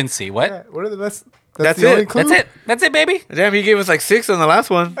that. contingency. What? Yeah, what are the best? That's the only it. clue? That's it. That's it, baby. Damn, he gave us like 6 on the last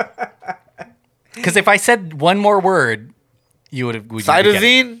one. Because if I said one more word, you would have. Cytosine? Is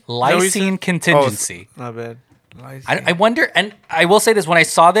that what you Lysine said? contingency. Oh, not bad. I wonder, and I will say this: when I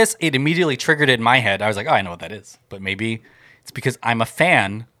saw this, it immediately triggered it in my head. I was like, "Oh, I know what that is," but maybe it's because I'm a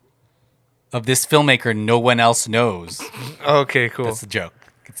fan of this filmmaker. No one else knows. Okay, cool. That's the joke.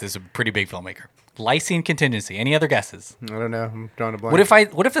 It's a pretty big filmmaker. Lysine contingency. Any other guesses? I don't know. I'm drawing a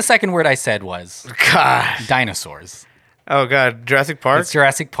blank. What if the second word I said was God. dinosaurs? Oh God, Jurassic Park. It's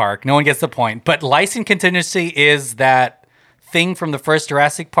Jurassic Park. No one gets the point. But lysine contingency is that thing from the first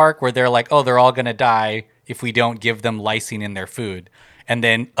Jurassic Park where they're like, oh, they're all gonna die if we don't give them lysine in their food, and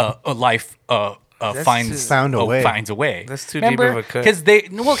then life finds Found a way. finds a way. That's too deep of a cut.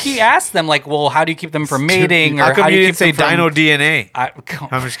 Because he asked them like, well, how do you keep them from mating, or How come do you you didn't keep say them from? Dino DNA? I'm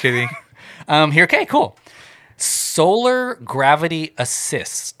I'm just kidding. here. Okay, cool. Solar gravity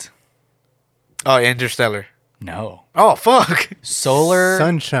assist. Oh, Interstellar. No. Oh fuck. Solar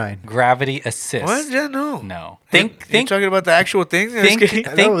Sunshine. gravity assist. What? Yeah, no. No. You're Think talking about the actual thing. I'm just think kidding.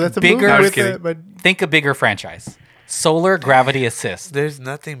 think No, that's a bigger. movie I was with kidding. but Think a bigger franchise. Solar gravity assist. There's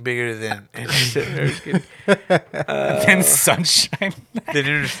nothing bigger than Interstellar. I'm just kidding. Then sunshine. Than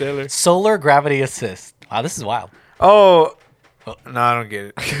Interstellar. Solar gravity assist. Wow, this is wild. Oh. No, I don't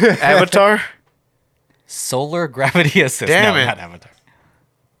get it. Avatar. Solar gravity assist. Damn no, it. not Avatar.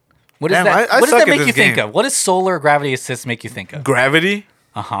 What does Damn, that? I what does suck that at make this you think game. of? What does solar gravity assist make you think of? Gravity.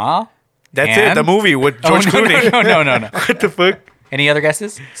 Uh huh. That's it. The movie with George no, Clooney. No. What the fuck? Any other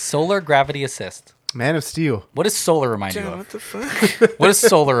guesses? Solar gravity assist. Man of Steel. What does solar remind you Damn, of? what the fuck? What does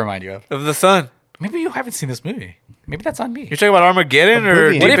solar remind you of? Of the sun. Maybe you haven't seen this movie. Maybe that's on me. You're talking about Armageddon or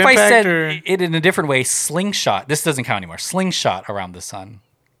Oblivion. Deep What if I Impact said or... it in a different way? Slingshot. This doesn't count anymore. Slingshot around the sun.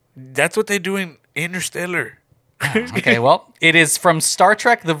 That's what they do in Interstellar. Okay, well, it is from Star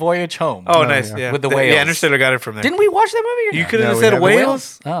Trek: The Voyage Home. Oh, nice. yeah. Yeah. With the Yeah, whales. Interstellar got it from there. Didn't we watch that movie? Or You no? could have No, we said haven't.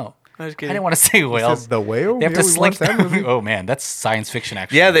 whales. Oh, I was I kidding. didn't want to say whales. Says the whale. They have Yeah, to we sling watched that movie. Oh man, that's science fiction.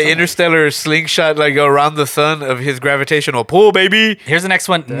 Actually, Yeah, the That's Interstellar slingshot like around the sun of his gravitational pull, baby. Here's the next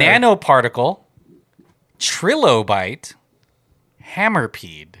one: nanoparticle Trilobite,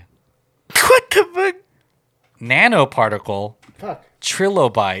 Hammerpede, What the fuck? Nanoparticle, Fuck.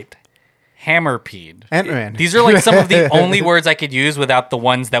 Trilobite, Hammerpede. Ant-Man. These are like some of the only words I could use without the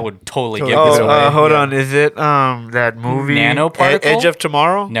ones that would totally give this Oh, away. hold on. Is it that movie Nanoparticle? Edge of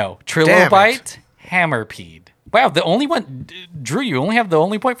Tomorrow? No. Damn Trilobite, Hammerpede. Wow, the only one... Drew, you only have the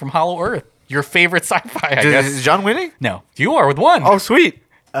only point from Hollow Earth. Your favorite sci-fi, I guess. Is John winning? No, you are with one. Oh, sweet.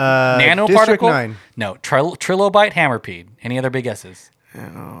 District Nanoparticle? 9. No. Trilobite, Hammerpede. Any other big guesses?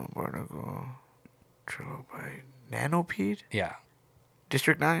 Nanoparticle. Trilobite. Nanopede? Yeah.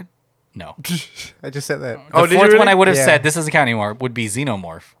 District 9? No. I just said that. The did you fourth one really? I would have Yeah. said, this doesn't count anymore, would be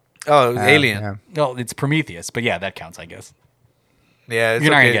Xenomorph. Oh, Alien. Yeah. No, it's Prometheus, but yeah, that counts, I guess. Yeah, it's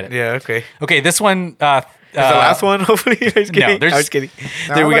You're not okay. gonna get it. Yeah, okay. Okay, this one... Is the last one, hopefully? I was kidding. there's- I was kidding.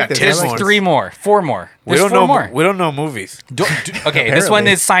 No, There I we like got this. 10 I like more. this. 3 more. 4 more. We There's don't 4 know. more. We don't know movies. Okay, this one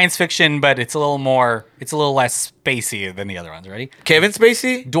Apparently. is science fiction, but it's a little more... It's a little less spacey than the other ones. Ready? Kevin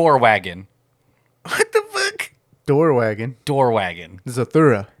Spacey? Door wagon. What the fuck? Door wagon. Door wagon.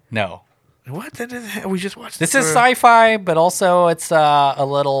 Zathura. No. What? We just watched This is sci-fi, but also it's a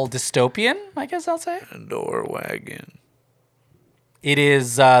little dystopian, I guess I'll say. Door wagon. It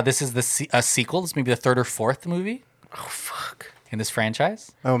is. This is a sequel. This may be the 3rd or 4th movie Oh, fuck. in this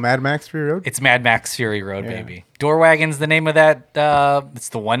franchise. Oh, Mad Max Fury Road. It's Mad Max Fury Road, Yeah. baby. Door wagon's the name of that. It's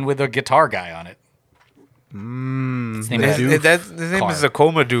the one with the guitar guy on it. It's the name of that. His name car. is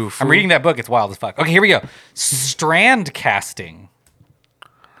Akoma Doo. I'm reading that book. It's wild as fuck. Okay, here we go. Strand casting.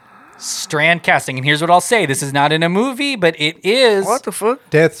 Strand casting. And here's what I'll say. This is not in a movie, but it is What the fuck?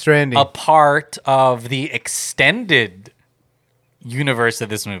 Death Stranding. a part of the extended universe of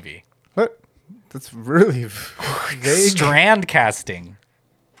this movie. What? That's really vague. Strand casting.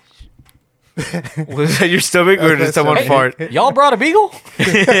 Was that your stomach or did someone Hey. fart? Y'all brought a beagle?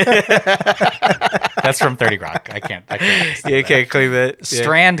 That's from 30 Rock. I can't. Yeah, you can't claim that. Yeah.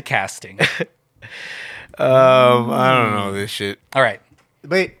 Strand casting. I don't know this shit. All right.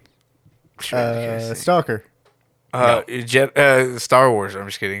 Wait. Stalker. Star Wars. I'm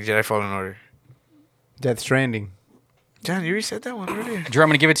just kidding. Jedi Fallen Order. Death Stranding. John, you already said that one earlier. Drew, I'm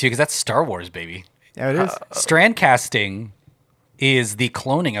going to give it to you because that's Star Wars, baby. Yeah, it is. Strand casting is the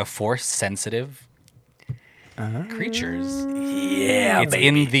cloning of force-sensitive creatures. Yeah, It's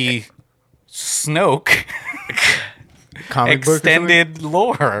in the Snoke Comic book or something? extended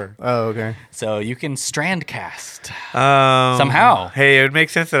lore. Oh, okay. So you can strand cast. Somehow. Hey, it would make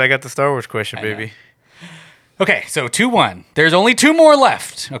sense that I got the Star Wars question, I know. baby. Okay, so 2-1. There's only 2 more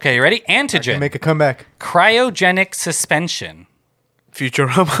left. Okay, you ready? Antigen. Make a comeback. Cryogenic suspension.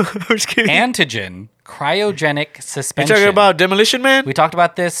 Futurama. I'm just kidding. Antigen. Cryogenic You suspension. talking about Demolition Man? We talked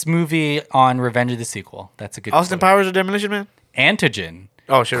about this movie on Revenge of the Sequel. That's a good Austin quote. Powers or Demolition Man? Antigen.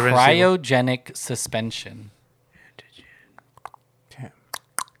 Oh, shit. Cryogenic suspension.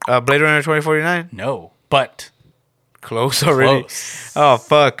 Blade Runner 2049? No, but Close already. close. Oh,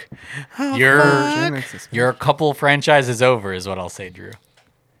 fuck. You're a couple franchises over, is what I'll say, Drew.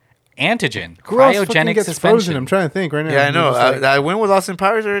 Antigen. Who else fucking Cryogenic gets suspension. frozen? I'm trying to think right now. Yeah, I know. It's just like- I went with Austin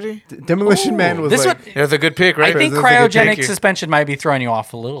Powers already. Demolition Man Ooh, was this like... one- That's a good pick, I right? think That's a good thank cryogenic you. suspension might be throwing you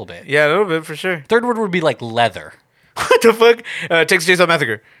off a little bit. Yeah, a little bit for sure. Third word would be like leather. What the fuck? Texas Chainsaw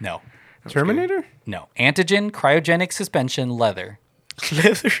Massacre. No. Terminator? No. Antigen, cryogenic suspension, leather.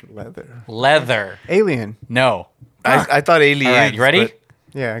 Leather. Leather. Leather. Alien. No. I thought Alien. All right, you ready?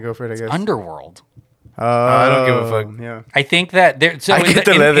 Yeah, go for it, I guess. Underworld. I don't give a fuck. Yeah. I think that there. So I in, get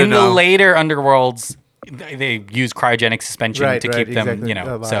the, the leather in the now. later Underworlds, they use cryogenic suspension Right, to right, keep them, exactly, you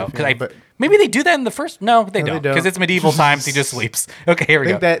know. alive, So because yeah, but- maybe they do that in the first. No, they No, they don't don't. because it's medieval times. He just sleeps. Okay, here I we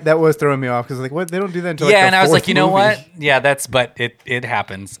think go. that was throwing me off because like what they don't do that until Yeah, like, the and I was like, fourth you know movie. what? Yeah, but it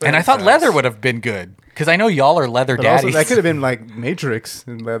happens. And I But thought it leather does. would have been good because I know y'all are leather But also, daddies. that could have been like Matrix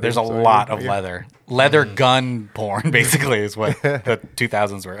in leather. There's a so, lot yeah, of yeah. leather. Leather gun porn, basically, is what the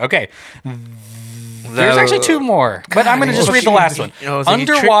 2000s were. Okay. There's actually 2 more, but I'm going to just read the last one. I was like, you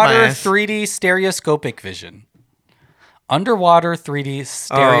tricked my Underwater ass. 3D stereoscopic vision. Underwater 3D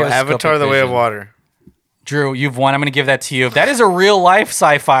stereoscopic Avatar: The Way of vision. Water. Drew, you've won. I'm going to give that to you. That is a real life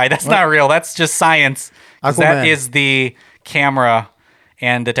sci-fi. That's not real. That's just science. 'Cause that Aquaman. is the camera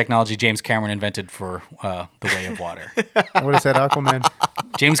and the technology James Cameron invented for The Way of Water. I would have said Aquaman.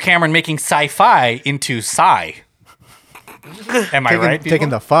 James Cameron making sci-fi into sci. Am I right? Taking people?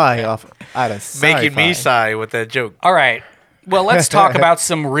 the phi off out of Making me sci-fi. sigh with that joke. All right. Well, let's talk about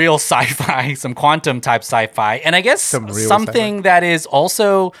some real sci-fi, some quantum type sci-fi, and I guess Some real something that is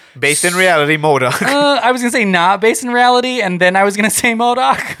also Based in reality, Moda. I was gonna say not based in reality, and then I was gonna say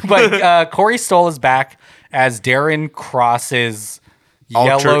MODOK, but Corey Stoll is back as Darren Cross's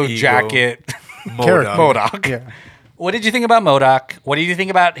Alter yellow ego. jacket MODOK. MODOK. Yeah. What did you think about MODOK? What did you think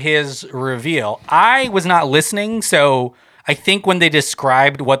about his reveal? I was not listening, so I think when they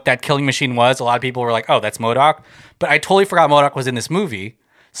described what that killing machine was, a lot of people were like, oh, that's MODOK. But I totally forgot MODOK was in this movie.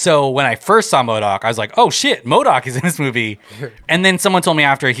 So when I first saw MODOK, I was like, oh shit, MODOK is in this movie. And then someone told me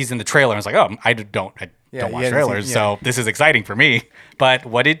after he's in the trailer, I was like, oh, I don't watch trailers, so this is exciting for me. But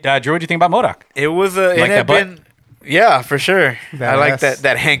what did Drew? What did you think about MODOK? It was Like it that had butt? been, yeah, for sure. That I like ass.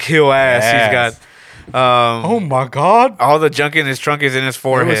 that Hank Hill ass Yes. he's got. Oh my god! All the junk in his trunk is in his It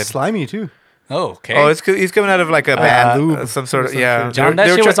forehead. was slimy too. Oh, okay. Oh, it's he's coming out of like a bath, lube some sort of or some yeah. shit. John, They that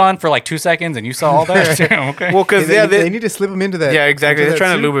were shit was try- on for like 2 seconds, and you saw all that. Okay. Well, because They need to slip him into that. yeah, exactly. into They're that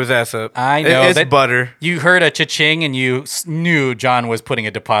trying to suit. lube his ass up. I know It's that- butter. You heard a cha-ching, and you knew John was putting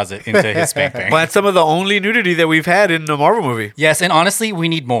a deposit into his spank bank. But that's some of the only nudity that we've had in a Marvel movie. Yes, and honestly, we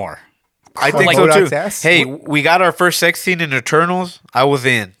need more. I think Like so MODOK's too. ass? Hey, we got our first sex scene in Eternals. I was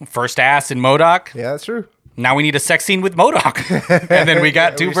in. First ass in MODOK. Yeah, that's true. Now we need a sex scene with MODOK. And then we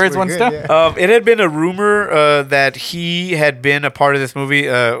got two wish birds, we one could, stone. yeah. It had been a rumor that he had been a part of this movie.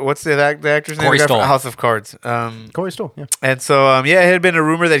 What's the actor's name? Corey The guy from Stoll. House of Cards. Corey Stoll. Yeah. And so, yeah, it had been a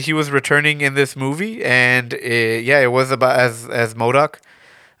rumor that he was returning in this movie, and it was about as MODOK.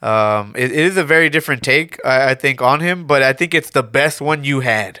 It is a very different take, I think, on him, but I think it's the best one you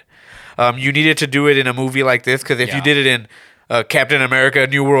had. You needed to do it in a movie like this because if Yeah. you did it in Captain America: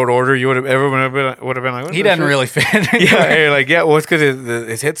 New World Order, you would have everyone would have been like, "What's He that doesn't shit?" really fit. Yeah, you're like, yeah, well, it's because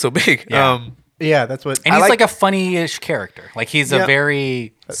his head's so big. Yeah. Yeah, that's what. And I he's like- like a funny-ish character. Like he's Yeah. a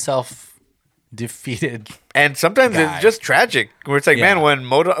very self-defeated. And sometimes Guy. it's just tragic. Where it's like, Yeah. man,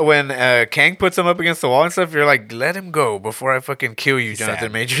 when Kang puts him up against the wall and stuff, you're like, let him go before I fucking kill you, Jonathan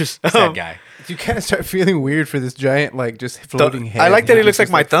sad. Majors. Sad guy. You kind of start feeling weird for this giant, like, just floating head. I like that he It's looks like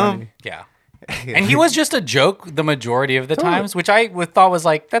just, my thumb. funny. Yeah. And he was just a joke the majority of the times, which I thought was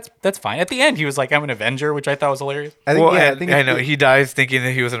like, that's fine. At the end, he was like, I'm an Avenger, which I thought was hilarious. I think. Well, Yeah, I and think. I know he dies thinking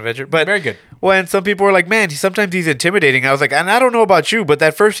that he was an Avenger, but Very good. When some people were like, "Man, sometimes he's intimidating," I was like, "And I don't know about you, but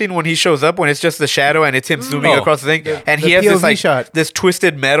that first scene when he shows up, when it's just the shadow and it's him zooming Oh, across the thing, and The he has this POV like shot. this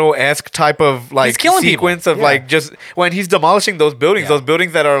twisted metal esque type of like killing people. sequence of Yeah. like just when he's demolishing those buildings, Yeah. those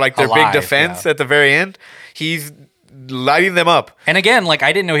buildings that are like their Alive, big defense yeah. at the very end, he's lighting them up." And again, like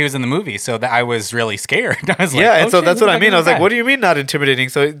I didn't know he was in the movie, so that I was really scared. I was like, Yeah, oh, and so shit, that's he's what I like mean. I was like, guy. "What do you mean not intimidating?"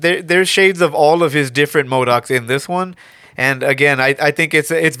 So there's shades of all of his different MODOKs in this one. And again, I think it's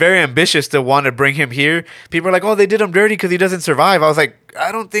very ambitious to want to bring him here. People are like, "Oh, they did him dirty because he doesn't survive." I was like,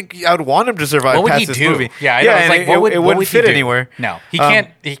 I don't think I would want him to survive What would past he this do? movie. Yeah, I know. It's and like, what would, it what wouldn't would he fit do? anywhere. No, he can't.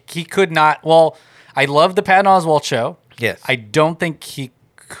 He could not. Well, I love the Patton Oswalt show. Yes. I don't think he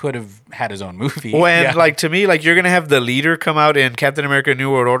could have had his own movie. When Yeah. like to me, like you're gonna have the leader come out in Captain America: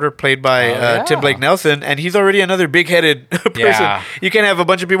 New World Order, played by yeah. Tim Blake Nelson, and he's already another big-headed person. Yeah. You can't have a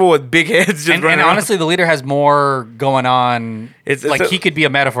bunch of people with big heads just and running around. honestly, the leader has more going on. It's like a- he could be a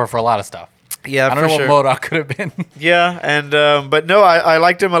metaphor for a lot of stuff. yeah, I don't know for sure. what MODOK could have been. Yeah, and but no, I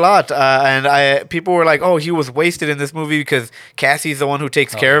liked him a lot, and people were like, "Oh, he was wasted in this movie because Cassie's the one who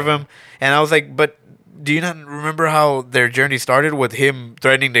takes care of him," and I was like, "But do you not remember how their journey started with him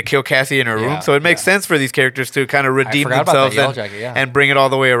threatening to kill Cassie in her Yeah, room?" So it makes sense for these characters to kind of redeem forgot about that themselves Yellow and, Jacket, yeah. and bring it all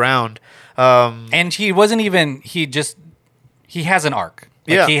the way around. And he wasn't even. He has an arc.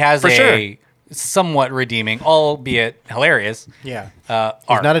 Like, Yeah, he has for a sure. somewhat redeeming, albeit hilarious. Yeah.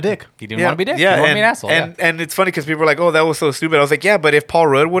 Arc. not a dick. He didn't want to be a dick. Yeah, he didn't want to and, be an asshole. and yeah. and it's funny because people are like, "Oh, that was so stupid." I was like, "Yeah, but if Paul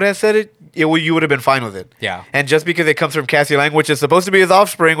Rudd would have said it, you would have been fine with it." Yeah. And just because it comes from Cassie Lang, which is supposed to be his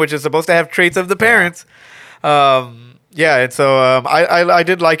offspring, which is supposed to have traits of the parents, yeah. And so I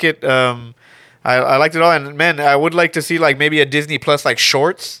did like it. I liked it all, and man, I would like to see like maybe a Disney Plus like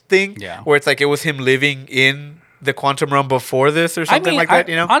shorts thing, Yeah. where it's like it was him living in the quantum realm before this or something like that.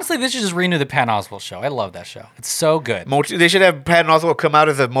 You know, honestly, they should just renew the Patton Oswalt show. I love that show. It's so good. They should have Patton Oswalt come out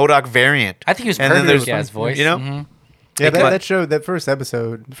as a MODOK variant. I think he was And then perfect. there's- Yeah, his voice. you know? Mhm. Yeah, But- that show, that first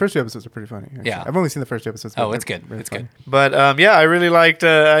episode, the first two episodes are pretty funny. actually. Yeah. I've only seen the first two episodes. but Oh, it's they're good. very It's funny. good. But yeah, I really liked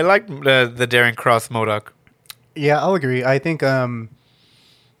the Darren Cross MODOK. Yeah, I'll agree. I think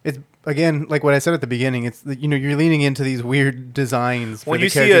it's again like what I said at the beginning. It's you're leaning into these weird designs. When for you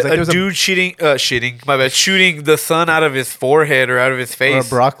the see characters. a Like, there's dude shooting the sun out of his forehead or out of his or a face.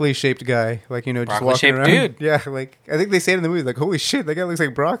 broccoli shaped guy, like just walking Broccoli-shaped around. dude. Yeah, like I think they say it in the movie, like holy shit, that guy looks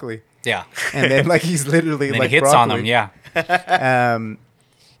like broccoli. Yeah. And then like he's literally And then like he hits broccoli. on them. Yeah.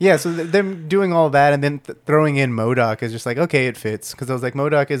 Yeah, so them doing all that and then throwing in MODOK is just like, okay, it fits. Because I was like,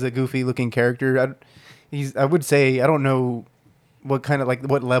 MODOK is a goofy looking character. I would say, I don't know what kind of, like,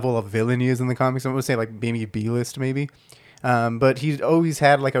 what level of villain he is in the comics. I would say, like, maybe B-list, maybe. But he's always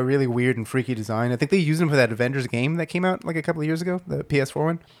had, like, a really weird and freaky design. I think they used him for that Avengers game that came out, like, a couple of years ago, the PS4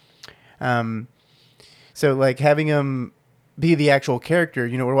 one. So like having him be the actual character,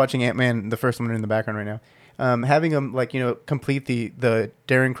 we're watching Ant-Man, the first one in the background right now. Having him like, complete the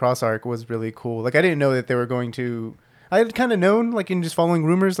Darren Cross arc was really cool. Like I didn't know that they were going to, I had kind of known, like in just following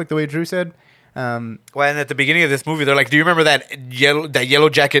rumors, like the way Drew said. Well, and at the beginning of this movie, they're like, "Do you remember that yellow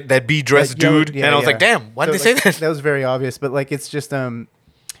jacket, that dressed dude?" Yeah, and I was like, "Damn, why did they say that?" That was very obvious, but like it's just I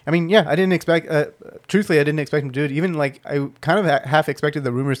mean, yeah, I didn't expect. Truthfully, I didn't expect him to do it. Even like I kind of half expected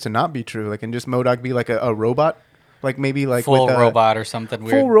the rumors to not be true, like and just MODOK be like a robot, like maybe like full with robot or something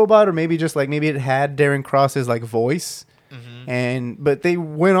weird. Full robot, or maybe just like maybe it had Darren Cross's like voice. But they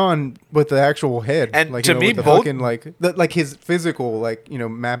went on with the actual head, and like, to me, with the both fucking, like his physical, like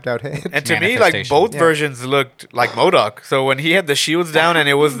mapped out head. And to me, like both versions looked like MODOK. So when he had the shields down and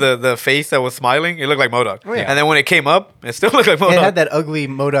it was the face that was smiling, it looked like MODOK. Oh, yeah. And then when it came up, it still looked like MODOK. It had that ugly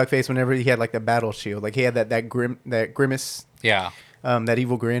MODOK face whenever he had like the battle shield, like he had that grimace, that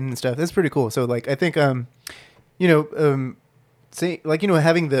evil grin and stuff. That's pretty cool. So like I think say like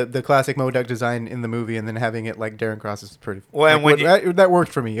having the classic MODOK design in the movie and then having it like Darren Cross is pretty well. Like, and that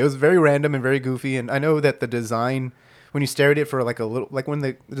worked for me. It was very random and very goofy, and I know that the design, when you stare at it for like a little, like when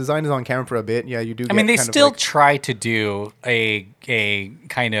the design is on camera for a bit, yeah, you do. I mean, they still try to do a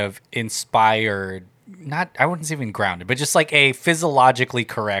kind of inspired, not, I wouldn't say even grounded, but just like a physiologically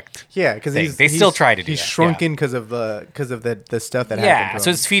correct. Yeah, because they still try to do. He's that. shrunken because of the stuff that happened. Yeah, so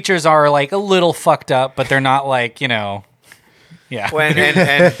his features are like a little fucked up, but they're not like Yeah,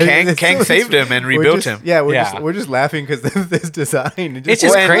 and Kang saved him and rebuilt him. Yeah, we're just laughing because of this design. It's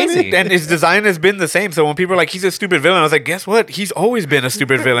just crazy. And his design has been the same. So when people are like, "He's a stupid villain," I was like, "Guess what? He's always been a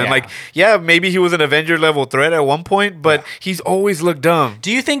stupid villain." Yeah. Like, yeah, maybe he was an Avenger level threat at one point, but he's always looked dumb. Do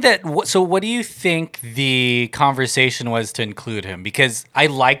you think that? So, what do you think the conversation was to include him? Because I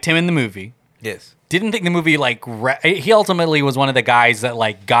liked him in the movie. Yes. Didn't think the movie he ultimately was one of the guys that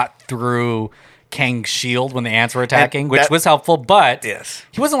like got through Kang's shield when the ants were attacking, which was helpful, but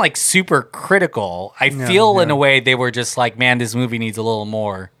he wasn't like super critical. I feel in a way they were just like, man, this movie needs a little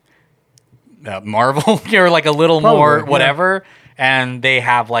more Marvel or like a little more whatever. And they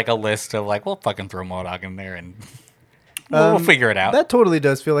have like a list of like, we'll fucking throw MODOK in there and we'll figure it out. That totally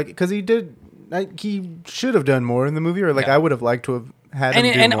does feel like, because he should have done more in the movie, or like I would have liked to have had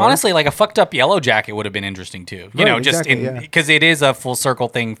him do and more. honestly, like a fucked up Yellow Jacket would have been interesting too. Because it is a full circle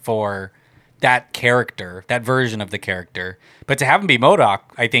thing for that character, that version of the character. But to have him be MODOK,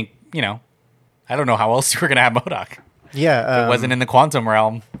 I think, I don't know how else you were going to have MODOK. Yeah. It wasn't in the quantum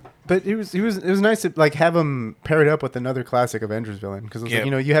realm. But it was nice to like have him paired up with another classic Avengers villain. Because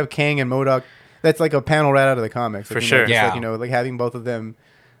like, you have Kang and MODOK. That's like a panel right out of the comics. Like, for sure. Like, like having both of them.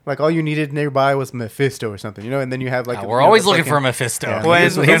 Like all you needed nearby was Mephisto or something, and then you have like we're always looking for Mephisto. Yeah.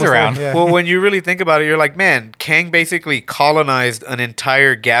 He's around. Well, when you really think about it, you're like, man, Kang basically colonized an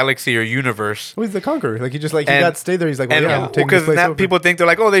entire galaxy or universe. Well, he's the conqueror. Like he just like he got stayed there. He's like, because people think they're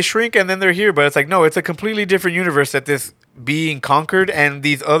like, oh, they shrink and then they're here, but it's like, no, it's a completely different universe that this being conquered, and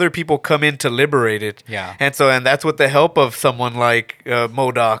these other people come in to liberate it. Yeah, and that's with the help of someone like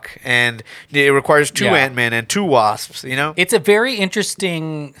MODOK, and it requires two Ant-Man and two Wasps. It's a very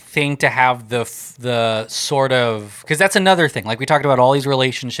interesting thing to have the sort of, because that's another thing. Like we talked about all these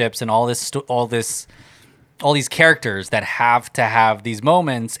relationships and all these characters that have to have these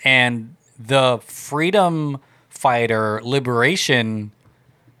moments, and the freedom fighter liberation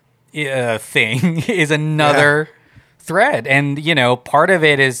thing is another thread. And part of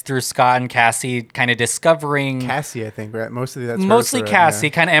it is through Scott and Cassie kind of discovering Cassie, I think, right? Mostly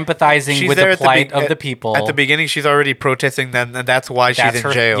Cassie kind of empathizing with the plight of the people. At the beginning, she's already protesting them, and that's why she's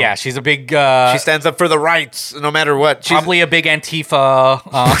in jail. Yeah, she's a big she stands up for the rights no matter what. She's probably a big Antifa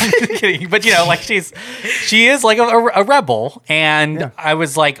but like she is like a rebel. And I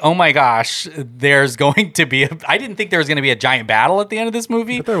was like, oh my gosh, there's going to be I didn't think there was going to be a giant battle at the end of this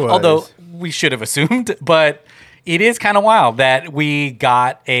movie, but there was. Although we should have assumed. But it is kind of wild that we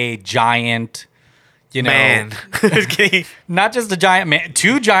got a giant, man. Not just a giant man,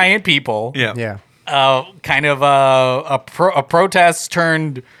 two giant people. Yeah. Kind of a protest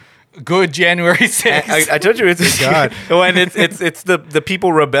turned good January 6th. I told you it's God. And it's the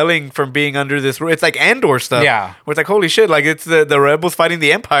people rebelling from being under this. It's like Andor stuff. Yeah, where it's like, holy shit, like it's the rebels fighting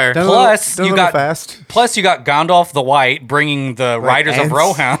the Empire. Plus you got Gandalf the White bringing the Riders ants. of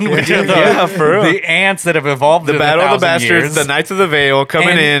Rohan, which are the ants that have evolved. The Battle of the Bastards, years. the Knights of the Vale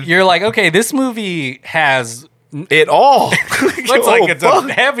coming in. You're like, okay, this movie has it all. It's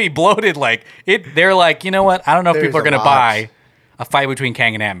a heavy bloated they're like, you know what? I don't know if people are gonna buy a fight between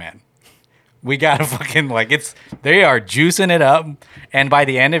Kang and Ant-Man. We gotta fucking they are juicing it up, and by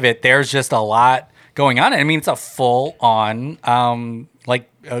the end of it, there's just a lot going on. I mean, it's a full on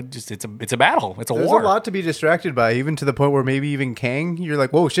it's a battle. It's a There's war. a lot to be distracted by, even to the point where maybe even Kang, you're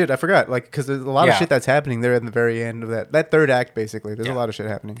like, whoa, shit, I forgot. Like, because there's a lot of shit that's happening there in the very end of that third act, basically. There's a lot of shit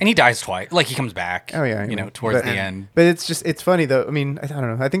happening. And he dies twice. Like, he comes back. Oh, yeah. Towards the end. But it's funny, though. I mean, I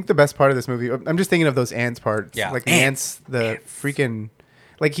don't know. I think the best part of this movie, I'm just thinking of those ants parts. Yeah. Like, the ants, freaking...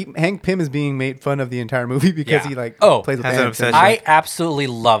 Like, Hank Pym is being made fun of the entire movie because he, plays with has an ants. obsession. I absolutely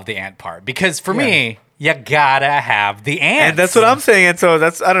love the ant part because for me, you gotta have the ants. And that's what I'm saying. And so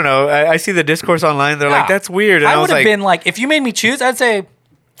that's, I don't know. I see the discourse online. They're like, that's weird. And I I would was have like, been like, if you made me choose, I'd say,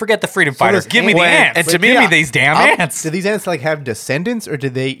 forget the freedom fighters. those Give me the ants- ants. and to me, give me these damn ants. Do these ants, have descendants, or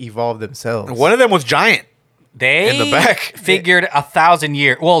did they evolve themselves? one of them was giant. They in the back. figured 1,000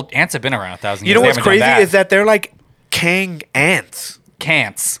 years. Well, ants have been around 1,000 years. You know They what's haven't done crazy that. is that they're like Kang ants.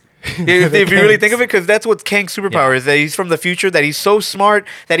 Cants. If you really think of it, because that's what Kang's superpower is, that he's from the future, that he's so smart,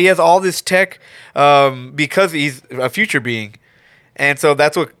 that he has all this tech because he's a future being. And so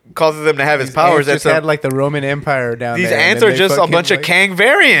that's what causes them to have his These powers. ants just had, the Roman Empire down These there. and ants then are they just a fucking, bunch of Kang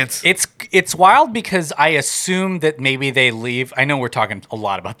variants. It's wild because I assume that maybe they leave. I know we're talking a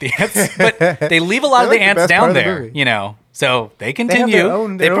lot about the ants, but they leave a lot of They're the like the ants best part down of the there, movie. So they They have continue. their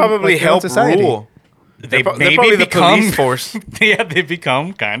own, They their own, probably their own help society. rule. They They're maybe probably the become police force. Yeah, they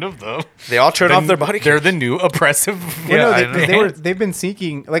become kind of the. They all turn off their body They're cams. the new oppressive. Well, I no, know. they've been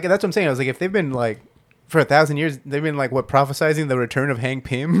seeking, that's what I'm saying. I was like, if they've been for 1,000 years, they've been prophesizing the return of Hank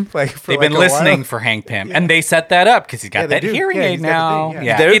Pym. For They've been a listening while. for Hank Pym, and they set that up because he's got they that do. hearing Yeah, aid he's got the now. thing,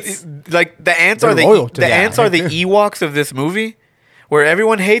 Yeah, They're it's like the ants They're are loyal to the that. ants are the Ewoks of this movie, where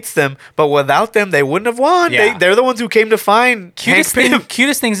everyone hates them, but without them they wouldn't have won. Yeah. They're the ones who came to find cutest Hank Pym.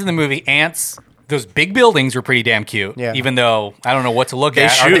 cutest things in the movie. Ants. Those big buildings were pretty damn cute. Yeah. Even though I don't know what to look They at.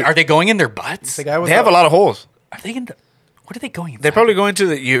 shoot. Are they going in their butts? The guy was They have a lot of holes. Are they in the? What are they going? They probably go into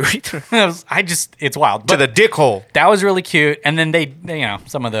the urethra it's wild. to But the dick hole. that was really cute. And then they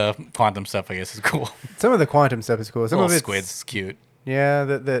some of the quantum stuff I guess is cool. Some of the quantum stuff is cool. Some Little of it's squids is cute. Yeah,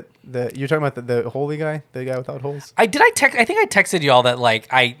 the you're talking about the holy guy, the guy without holes. I think I texted y'all that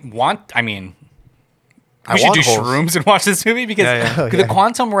I mean. We should want do holes. shrooms and watch this movie because Yeah, yeah. Oh, the yeah.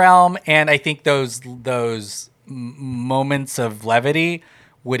 quantum realm and I think those moments of levity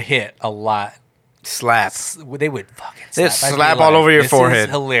would hit a lot. Slaps. They would fucking They'd slap. I'd be slap like, all over your this forehead.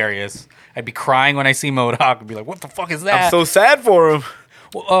 Is hilarious. I'd be crying when I see MODOK. I'd be like, "What the fuck is that?" I'm so sad for him.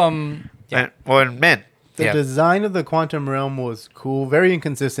 Yeah. And men. The Yeah. design of the quantum realm was cool, very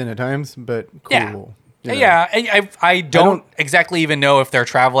inconsistent at times, but cool. Yeah, you know. yeah. I don't exactly even know if they're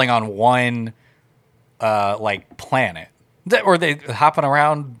traveling on one planet, or they hopping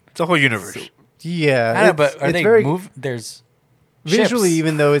around. It's a whole universe. Yeah, I don't know, but are it's they very move? There's visually, ships.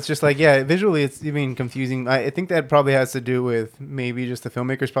 even though it's just visually it's even confusing. I think that probably has to do with maybe just the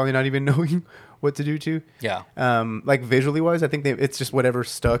filmmakers probably not even knowing what to do to. Yeah. Visually wise, I think it's just whatever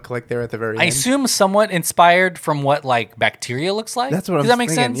stuck there at the very I end. assume somewhat inspired from what bacteria looks like. That's what I'm Does that make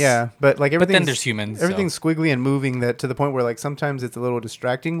thinking, sense? Yeah, but everything. there's humans, so- Everything's squiggly and moving that to the point where sometimes it's a little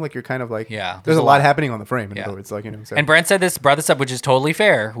distracting. You're kind of Yeah, There's a lot happening on the frame. In Yeah. other words, so. And Brent brought this up, which is totally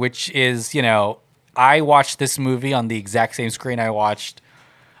fair. Which is, I watched this movie on the exact same screen I watched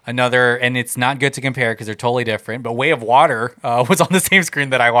another, and it's not good to compare because they're totally different. But Way of Water was on the same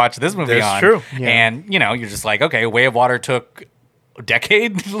screen that I watched this movie That's on. true. Yeah. And you're just like, okay, Way of Water took a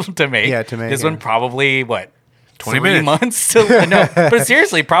decade to make. Yeah, to make, this yeah. one probably 20 3 minutes. months to no, but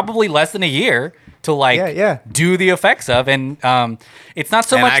seriously, probably less than a year to Yeah. do the effects of, and it's not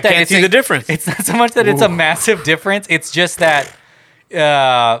so And much I that can't it's see the difference. It's not so much that it's a massive difference. It's just that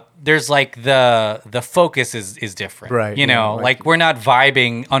there's the focus is different, Right, You know, yeah, we're not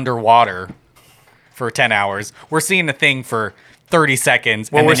vibing underwater for 10 hours. We're seeing a thing for 30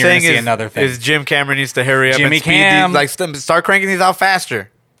 seconds, What and we're then you're gonna saying see another thing. is Jim Cameron needs to hurry up Jimmy and speed Cam. these, start cranking these out faster.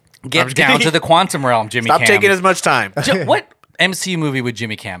 Get I'm down kidding. to the quantum realm, Jimmy Stop Cam. taking as much time. What MCU movie would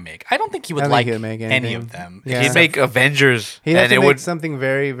Jimmy Cam make? I don't think he would I think like he'd make any anything. of them. Yeah. He'd make Avengers, He'd have and to it make would, something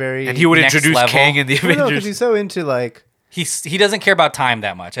very, very. and he would Next introduce level. Kang in the Well, no, because Avengers. he's so into He doesn't care about time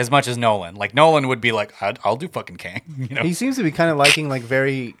that much as Nolan. Nolan would be like, I'll do fucking Kang. He seems to be kind of liking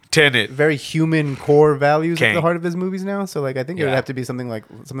very, Tenet. very human core values at Kang. the heart of his movies now. So I think it would Yeah. have to be something like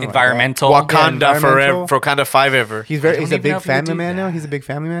something Environmental. Wakanda environmental. forever, Wakanda forever. Like that. He's don't he's a even know big if he would family do man now. that. He's a big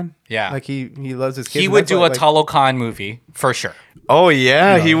family man. Yeah. he loves his kids. He and would that's do why, a Talo Khan movie for sure. Oh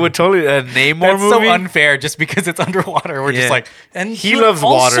yeah, he would totally Namor That's movie. so unfair just because it's underwater. We're Yeah. just and He would loves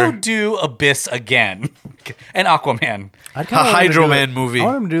also water. do Abyss again and Aquaman. I'd kinda want him to Hydro do Man movie. I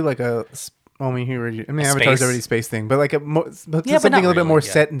want him to do Avatar's space? already a space thing, but but something not a little bit really, more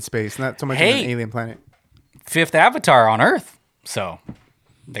yeah. set in space, not so much in Hey. an alien planet. Fifth Avatar on Earth. So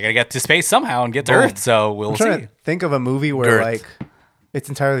they gotta get to space somehow and get to Boom. Earth. So we'll I'm trying see. to think of a movie where Dirt. like it's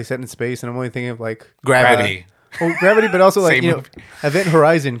entirely set in space, and I'm only thinking of like Gravity. Gravity, but also like Same you know movie. Event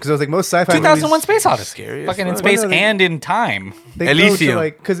Horizon, because I was like most sci-fi 2001 movies, Space Odyssey. Scary as Fucking in fuck. space Well, no, they- and in time. they go Elysium. to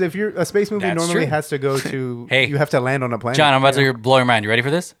like because if you're a space movie That's normally true. has to go to Hey. you have to land on a planet. John, I'm about to blow your mind. You ready for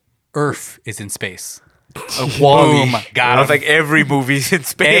this? Earth is in space. Boom. Got I him. was like every movie's in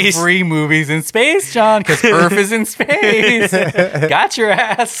space. Every movie's in space, John, because Earth is in space. Got your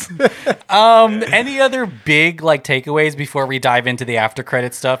ass. Any other big like takeaways before we dive into the after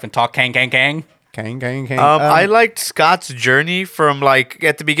credit stuff and talk Kang? Kang. I liked Scott's journey from like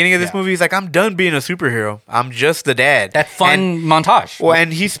at the beginning of this movie. He's like, I'm done being a superhero. I'm just the dad. That fun montage. Well,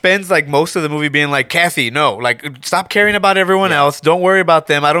 and he spends like most of the movie being like, Kathy, no, like stop caring about everyone else. Don't worry about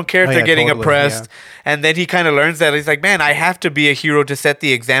them. I don't care if Oh, they're yeah, getting totally, oppressed. yeah. And then he kind of learns that he's like, man, I have to be a hero to set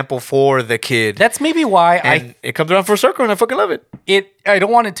the example for the kid. That's maybe why and it comes around full circle, and I fucking love it. I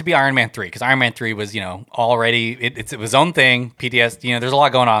don't want it to be Iron Man 3 because Iron Man 3 was, already it's his own thing. PTS, there's a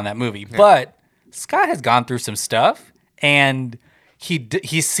lot going on in that movie. Yeah. But Scott has gone through some stuff, and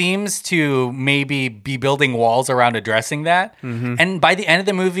he seems to maybe be building walls around addressing that. Mm-hmm. And by the end of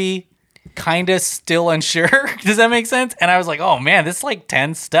the movie, kind of still unsure. Does that make sense? And I was like, oh man, this is like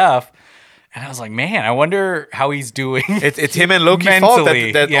tense stuff. And I was like, man, I wonder how he's doing. It's him and Loki's fault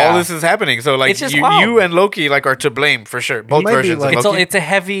mentally. that Yeah. all this is happening. So like It's just you wild. and Loki like are to blame for sure. Both might be versions like- of Loki.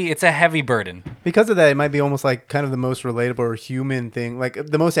 It's a heavy burden. Because of that, it might be almost like kind of the most relatable or human thing, like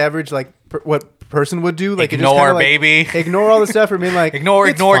the most average, like what person would do. Like Ignore, it just kinda, like, baby. ignore all the stuff, or being like Ignore.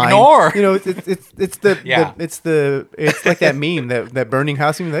 You know, Yeah. it's like that meme that burning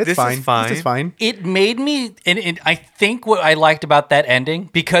house meme. That's This is fine. fine. This is fine. It made me, and I think what I liked about that ending,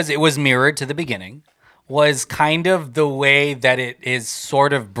 because it was mirrored to the beginning, was kind of the way that it is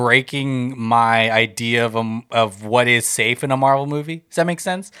sort of breaking my idea of what is safe in a Marvel movie. Does that make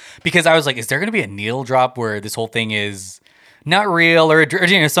sense? Because I was like, is there going to be a needle drop where this whole thing is not real or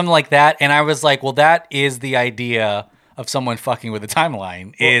something like that? And I was like, well, that is the idea of someone fucking with the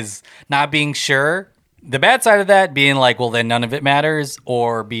timeline, is not being sure. The bad side of that being like, well, then none of it matters,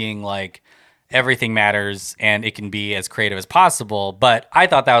 or being like, everything matters and it can be as creative as possible. But I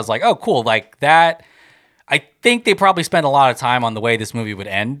thought that was like, oh, cool. Like that. I think they probably spent a lot of time on the way this movie would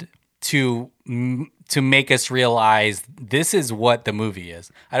end to make us realize this is what the movie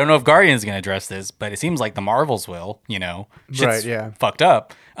is. I don't know if Guardians is going to address this, but it seems like the Marvels will, Shit's Right, yeah. fucked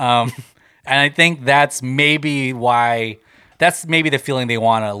up. And I think that's maybe the feeling they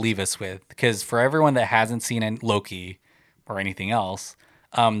want to leave us with, because for everyone that hasn't seen Loki or anything else,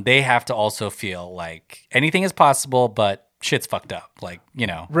 they have to also feel like anything is possible, but shit's fucked up. Like,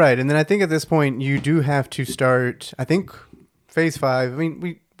 Right, and then I think at this point you do have to start. I think Phase 5. I mean,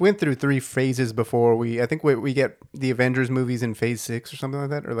 we went through 3 phases before I think we get the Avengers movies in Phase 6 or something like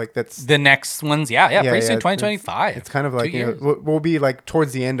that, or like that's the next ones. Yeah, pretty soon, it's- 2025. It's kind of like 2 years. we'll be like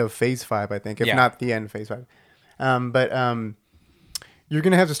towards the end of Phase 5, I think, if Yeah. not the end of Phase 5. You're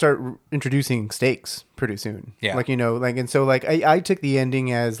gonna have to start introducing stakes pretty soon. Yeah. And so I took the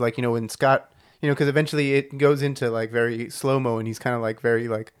ending as like when Scott. Because eventually it goes into like very slow mo, and he's kind of like very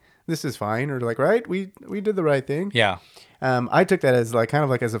like, this is fine, or like, right, we did the right thing. Yeah. I took that as like kind of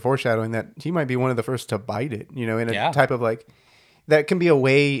like as a foreshadowing that he might be one of the first to bite it. In a type of like that can be a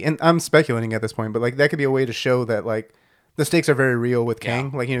way, and I'm speculating at this point, but like that could be a way to show that like the stakes are very real with Kang.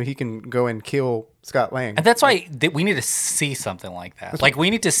 Yeah. Like he can go and kill Scott Lang, And that's why we need to see something like that. Like, we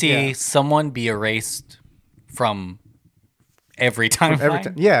need to see Yeah. someone be erased from every time.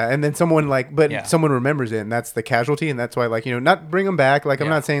 Yeah, and then someone Yeah. someone remembers it, and that's the casualty, and that's why not bring them back. Like I'm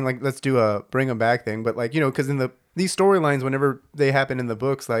Yeah. not saying like let's do a bring them back thing, but like because in these storylines, whenever they happen in the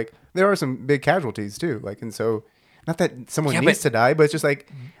books, like there are some big casualties too. Like and so, not that someone Yeah, needs but- to die, but it's just like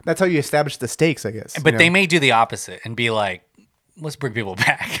that's how you establish the stakes, I guess. But they may do the opposite and be like, let's bring people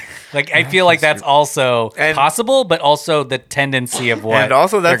back. Like, I feel like that's also And- possible, but also the tendency of what and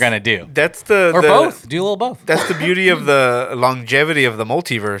also they're that's going to do. That's the Or both. Do a little both. That's the beauty of the longevity of the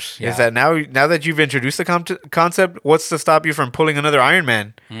multiverse. Yeah. Is that now that you've introduced the concept, what's to stop you from pulling another Iron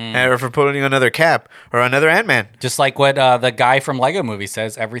Man, or from pulling another Cap, or another Ant Man? Just like what the guy from Lego Movie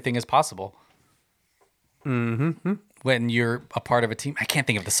says, everything is possible. Mm-hmm. When you're a part of a team. I can't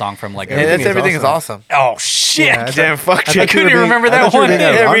think of the song from Lego. And that's Everything everything is is awesome. Oh, shit. Yeah, I Damn, fuck I you. thought you were couldn't even remember that I thought you were one. being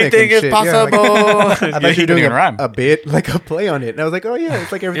ironic Everything and is shit. Yeah, like- possible. I thought you were couldn't doing even rhyme. a bit, like a play on it. And I was like, oh yeah,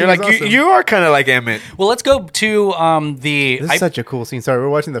 it's like everything You're is like awesome. you are kind of like Emmett. Well, let's go to the This is such a cool scene. Sorry, we're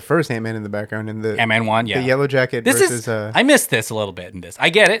watching the first Ant-Man in the background, and the Ant-Man 1, yeah. the Yellow Jacket This versus. is I miss this a little bit in this. I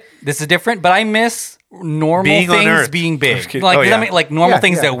get it. This is different, but I miss normal Being on things Earth. being I'm big. just kidding. Like, Oh, does that yeah. mean, like normal Yeah,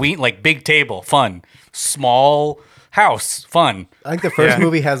 things yeah. that we like, big table, fun, small house, fun. I think the first Yeah.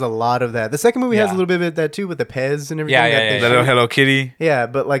 movie has a lot of that. The second movie has Yeah. a little bit of that too with the Pez and everything. Yeah, that yeah, they yeah, The shoot. little Hello Kitty. Yeah,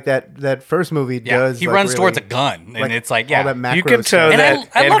 but like that first movie Yeah, does. he like, runs really, towards a gun, and like, it's like, all yeah. that macro You can tell stuff. And that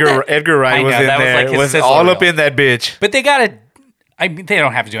I love that. Edgar Wright I was know, in that was there. like his Was sizzle all up reel. in that bitch. But they gotta. I mean, they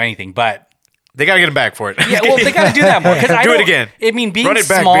don't have to do anything, but They gotta get him back for it. yeah, well, they gotta do that more. 'Cause I Do it don't- again. I mean, being Run it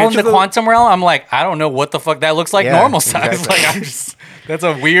back, small bitch. in the quantum realm, I'm like, I don't know what the fuck that looks like Yeah, normal size. exactly. Like, I'm just. That's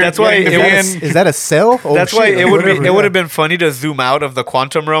a weird. That's why thing to it be was- in. Is that a cell? Oh, That's why shit, it like, would be. whatever, It would yeah. have been funny to zoom out of the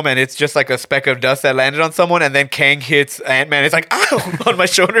quantum realm, and it's just like a speck of dust that landed on someone, and then Kang hits Ant-Man. It's like, ow, on my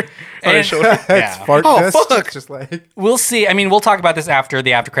shoulder, on his And- shoulder. It's Yeah. fart Oh, fest. fuck. It's just like We'll see. I mean, we'll talk about this after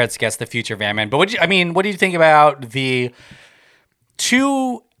the after credits guess the future of Ant-Man. But what do you think about the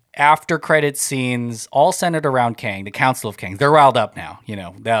two after credit scenes all centered around Kang, the Council of Kangs? They're riled up now. You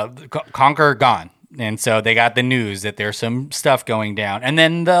know, the Conqueror gone. And so they got the news that there's some stuff going down. And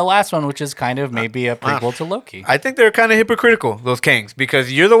then the last one, which is kind of maybe a prequel to Loki. I think they're kind of hypocritical, those Kangs, because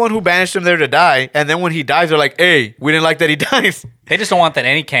you're the one who banished him there to die, and then when he dies, they're like, "Hey, we didn't like that he dies." They just don't want that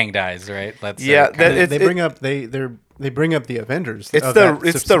any Kang dies, right? That's Yeah, kind that- of- it- they bring up they bring up the Avengers. It's of the that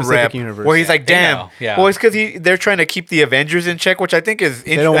it's the specific rep universe. where he's like, They "Damn." know, yeah. Well, it's because they're trying to keep the Avengers in check, which I think is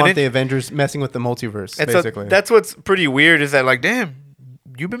they don't want the Avengers messing with the multiverse. And Basically, so that's what's pretty weird is that like, damn,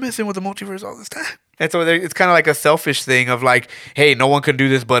 you've been messing with the multiverse all this time. And so it's kind of like a selfish thing of like, hey, no one can do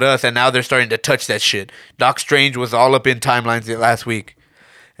this but us. And now they're starting to touch that shit. Doc Strange was all up in timelines last week.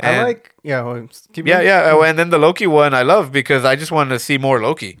 I And- like. Yeah, well, keep Yeah, going. yeah. And then the Loki one I love because I just wanted to see more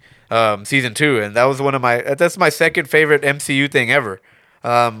Loki, season 2. And that was that's my second favorite MCU thing ever.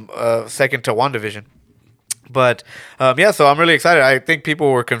 Second to WandaVision. But yeah, so I'm really excited. I think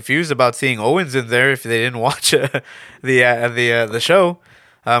people were confused about seeing Owens in there if they didn't watch the show,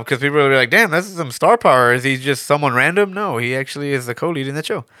 because people were like, "Damn, that's some star power. Is he just someone random?" No, he actually is the co-lead in the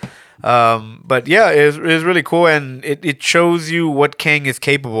show. But yeah, it was really cool, and it shows you what Kang is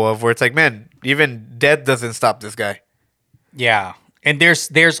capable of. Where it's like, man, even death doesn't stop this guy. yeah. And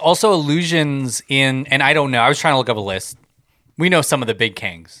there's also allusions in, and I don't know. I was trying to look up a list. We know some of the big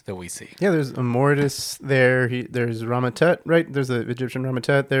Kangs that we see. Yeah, there's Immortus there. There's Ramatut, right? There's the Egyptian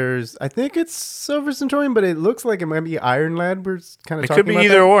Ramatut. There's, I think it's Silver Centaurian, but it looks like it might be Iron Lad. We're kind of It talking could be about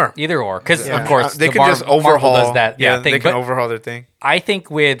either that. or. Either or, because Yeah. of course They the could just Marvel overhaul. does that. Yeah, they thing. can But overhaul their thing. I think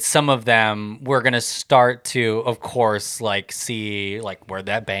with some of them, we're gonna start to, of course, like see like where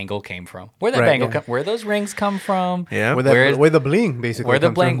that bangle came from, where that Right, bangle, yeah. where those rings come from. Yeah. Where the bling basically. Where the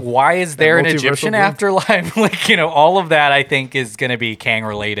comes blank? from. Why is there an multiversal Egyptian bling. afterlife? Like, you know, all of that I think is going to be Kang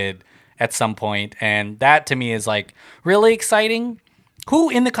related at some point, and that to me is like really exciting. Who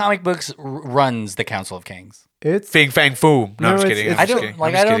in the comic books runs the Council of Kangs? It's. Fing Fang Foom. No, No, I'm just it's- kidding. it's- I'm I just don't kidding. like.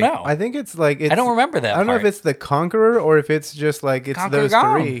 I'm just I don't kidding. know. I think it's like. It's, I don't remember that I don't know part. if it's the Conqueror or if it's just like it's Conqueror those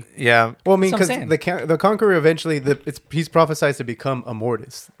gone. three. Yeah. Well, I mean, That's because what I'm saying. the Conqueror eventually, he's prophesized to become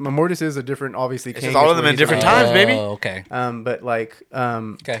Immortus. Immortus is a different, obviously. It's Kang just all is of them where in he's different at. times, baby. Okay. But like,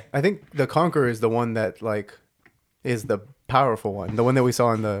 Okay. I think the Conqueror is the one that like is the powerful one, the one that we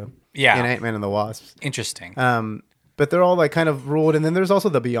saw in the Yeah. in Ant-Man and the Wasp. Interesting. But they're all like kind of ruled, and then there's also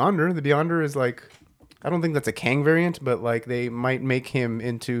the Beyonder. The Beyonder is like, I don't think that's a Kang variant, but like they might make him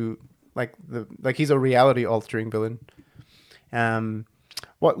into like he's a reality altering villain.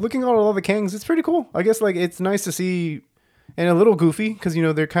 Looking at all the Kangs, it's pretty cool. I guess like it's nice to see, and a little goofy because you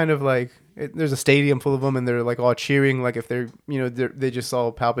know they're kind of like there's a stadium full of them, and they're like all cheering like if they're they just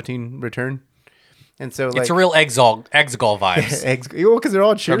saw Palpatine return, and so like it's a real Exegol vibes. eggs. Well, because they're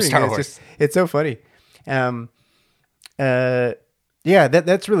all cheering. Star It's Wars. just it's so funny. Yeah,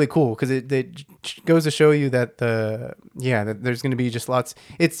 that's really cool because it goes to show you that that there's going to be just lots.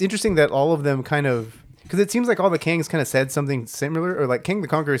 It's interesting that all of them kind of because it seems like all the Kangs kind of said something similar, or like King the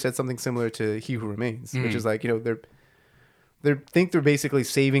Conqueror said something similar to He Who Remains, which is like they're basically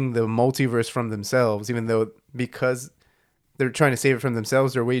saving the multiverse from themselves, even though because they're trying to save it from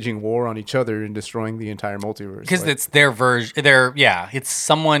themselves, they're waging war on each other and destroying the entire multiverse. Because Like, it's their version. It's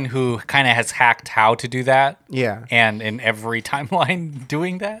someone who kind of has hacked how to do that. yeah. And in every timeline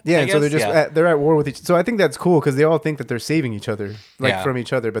doing that. Yeah, I and so they're guess? just they're at war with each. So I think that's cool because they all think that they're saving each other, like Yeah. from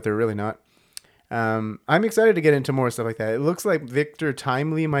each other, but they're really not. I'm excited to get into more stuff like that. It looks like Victor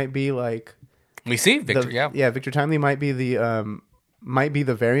Timely might be like We see Victor. Victor Timely might be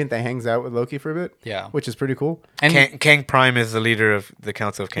the variant that hangs out with Loki for a bit. Yeah. which is pretty cool. And Kang Prime is the leader of the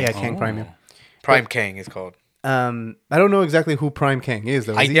Council of Kang. Yeah, Kang Prime. Yeah. Prime Kang is called. I don't know exactly who Prime Kang is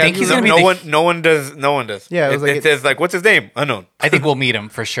though. I Is he- think he's no, gonna be no the- one. No one does. No one does. Yeah, it it, was like it says like, what's his name? Unknown. I think we'll meet him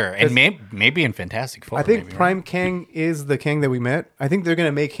for sure. And maybe in Fantastic Four. I think maybe, right? Prime Kang is the Kang that we met. I think they're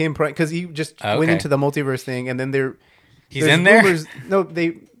gonna make him Prime because he just went Okay. into the multiverse thing, and then He's there's in there? rumors- No,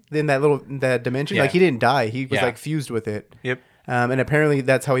 in that dimension. Yeah. Like he didn't die. He was Yeah. like fused with it. Yep. And apparently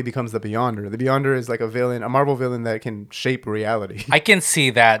that's how he becomes the Beyonder. The Beyonder is like a Marvel villain that can shape reality. I can see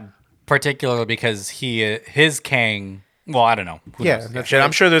that particularly because his Kang. Well, I don't know. Who Yeah, knows? that's Shit,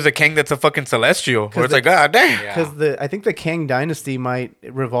 I'm sure there's a Kang that's a fucking celestial. Where it's like, God damn. Yeah. because I think the Kang dynasty might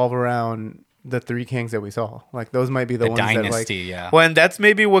revolve around the 3 Kangs that we saw. Like those might be the ones Dynasty. that like. Yeah. Well, and that's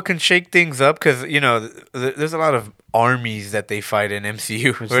maybe what can shake things up because there's a lot of armies that they fight in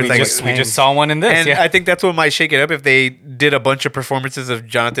MCU. Where it's we, like, we just saw one in this. and Yeah. I think that's what might shake it up if they did a bunch of performances of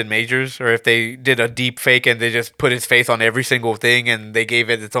Jonathan Majors, or if they did a deep fake and they just put his face on every single thing and they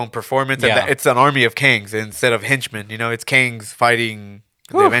gave it its own performance. Yeah. And it's an army of Kangs instead of henchmen. It's Kangs fighting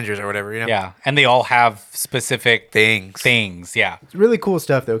the Avengers or whatever. Yeah, and they all have specific Things. Yeah. It's really cool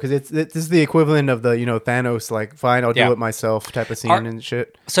stuff though, because this is the equivalent of the Thanos like fine I'll Yeah. do it myself type of scene and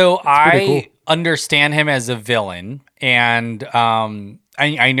shit. So pretty cool. understand him as a villain, and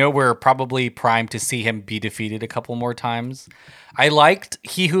I know we're probably primed to see him be defeated a couple more times. I liked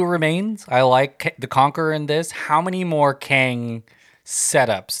He Who Remains. I like the Conqueror in this. How many more Kang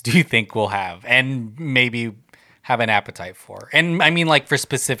setups do you think we'll have, and maybe have an appetite for? And I mean, like for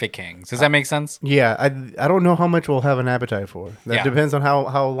specific Kangs. Does that make sense? Yeah, I don't know how much we'll have an appetite for. That Yeah. depends on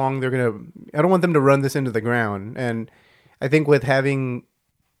how long they're gonna. I don't want them to run this into the ground, and I think with having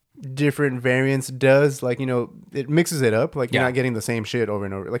different variants does it mixes it up. Like you're Yeah. not getting the same shit over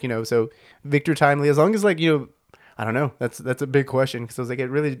and over. So Victor Timely, as long as I don't know. That's a big question because it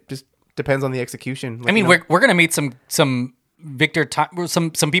really just depends on the execution. Like, I mean, we're gonna meet some Victor,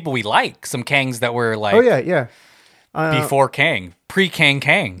 some people we like, some Kangs that were like oh yeah. before Kang,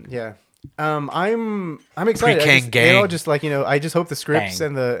 Kang. Yeah. I'm excited. Pre-Kang It gang. all just I just hope the scripts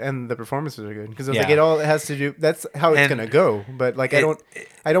Bang. and the performances are good because Yeah. it all has to do. That's how it's And gonna go. But I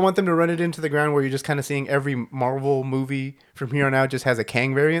don't want them to run it into the ground where you're just kind of seeing every Marvel movie from here on out just has a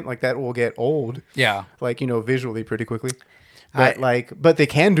Kang variant. Like that will get old. Yeah. Visually pretty quickly. But they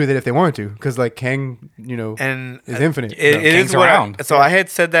can do that if they want to because Kang And is infinite. It Kang's is what around. so I had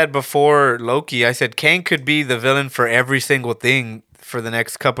said that before Loki. I said Kang could be the villain for every single thing for the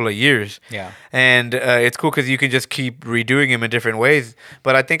next couple of years. Yeah. And it's cool because you can just keep redoing him in different ways.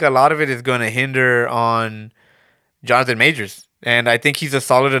 But I think a lot of it is going to hinder on Jonathan Majors. And I think he's a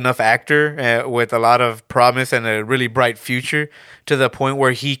solid enough actor with a lot of promise and a really bright future to the point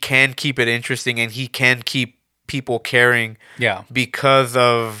where he can keep it interesting and he can keep people caring Yeah. because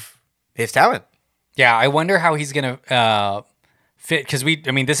of his talent. Yeah, I wonder how he's gonna fit because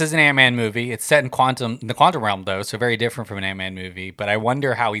this is an Ant-Man movie. It's set in the quantum realm though, so very different from an Ant-Man movie. But I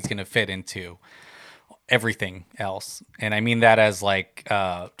wonder how he's gonna fit into everything else, and I mean that as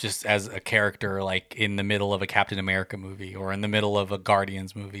just as a character, like in the middle of a Captain America movie or in the middle of a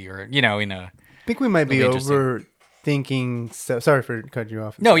Guardians movie, or in a. I think we might be It'll be interesting. overthinking. Sorry for cutting you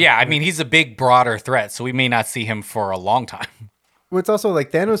off. No, yeah, I mean he's a big, broader threat, so we may not see him for a long time. Well, it's also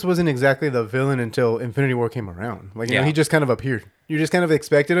Thanos wasn't exactly the villain until Infinity War came around. Yeah. He just kind of appeared. You just kind of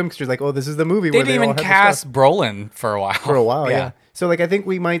expected him because you're like, oh, this is the movie They where didn't they all even have the cast stuff. Brolin for a while. For a while, yeah. So I think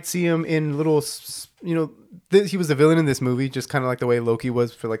we might see him in little, he was the villain in this movie, just kind of like the way Loki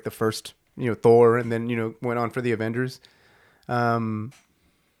was for the first, Thor, and then went on for the Avengers. I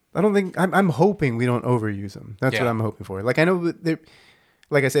don't think I'm hoping we don't overuse him. That's what Yeah. I'm hoping for. I know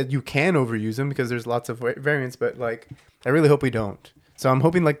like I said, you can overuse them because there's lots of variants, but I really hope we don't. So I'm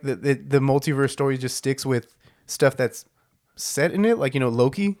hoping the multiverse story just sticks with stuff that's set in it.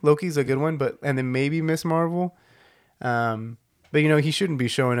 Loki's a good one, and then maybe Miss Marvel. But he shouldn't be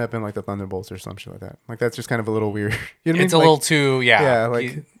showing up in the Thunderbolts or some shit like that. That's just kind of a little weird. You know what I It's mean? a little too, yeah.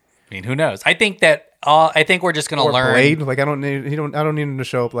 Who knows? I think that I think we're just gonna or learn. Blade. I don't need him to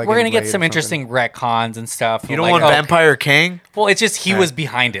show up. We're gonna in get Blade some or interesting retcons and stuff. You don't want Vampire Kang? Well, it's just he was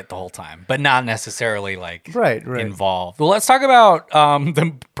behind it the whole time, but not necessarily Right. involved. Well, let's talk about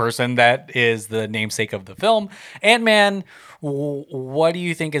the person that is the namesake of the film, Ant-Man. What do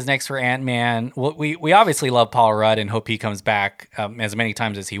you think is next for Ant-Man? Well, we obviously love Paul Rudd and hope he comes back as many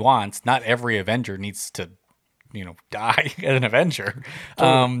times as he wants. Not every Avenger needs to die as an Avenger.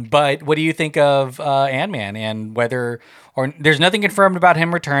 But what do you think of Ant-Man and whether or there's nothing confirmed about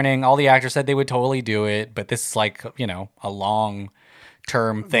him returning? All the actors said they would totally do it, but this is a long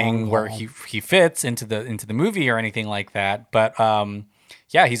term thing where he fits into the movie or anything like that. But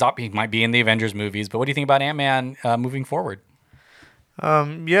he might be in the Avengers movies. But what do you think about Ant-Man moving forward?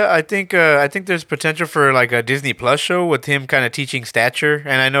 I think there's potential for a Disney Plus show with him kind of teaching stature,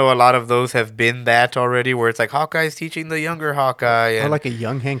 and I know a lot of those have been that already, where it's Hawkeye's teaching the younger Hawkeye, or and a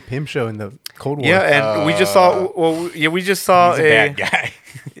young Hank Pym show in the Cold War. yeah, and we just saw. Well, yeah, we just saw He's a bad guy.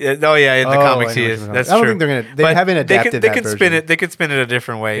 Oh yeah, in the comics he is. That's true. I don't think they're gonna. They But haven't adapted They that can version. spin it. They can spin it a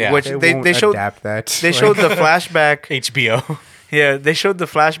different way. Yeah. Which They won't they showed. adapt that. They showed the flashback. HBO. Yeah, they showed the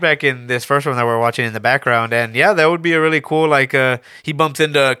flashback in this first one that we're watching in the background, and yeah, that would be a really cool. Like, he bumps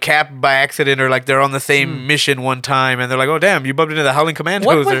into Cap by accident, or like they're on the same mission one time, and they're like, "Oh damn, you bumped into the Howling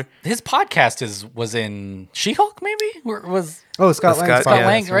Commandos." What his podcast was in She-Hulk, maybe? Or was Oh, Scott Lang. Scott- Scott yeah,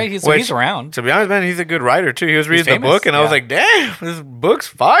 Lang, that's right? He's Which- around. To be honest, man, he's a good writer too. He was reading the famous, book, and I was yeah. like, "Damn, this book's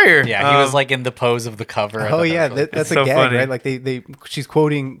fire." Yeah, he was like in the pose of the cover. I Oh thought yeah, was really that's so a gag, funny. right? Like she's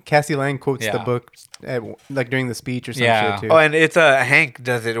quoting Cassie Lang quotes the Yeah. book like during the speech or some Yeah. shit too. Oh, and it's Hank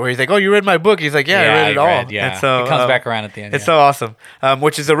does it where he's like, "Oh, you read my book?" He's like, "Yeah, I read it I all." read, yeah, And so it comes back around at the end. It's yeah. so awesome,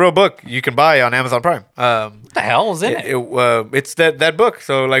 which is a real book you can buy on Amazon Prime. What the hell was in it? It's that book.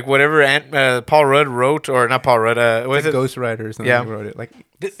 So like whatever Paul Rudd wrote, or not Paul Rudd, what is Like it? Ghost Rider or something. Yeah. wrote it. Like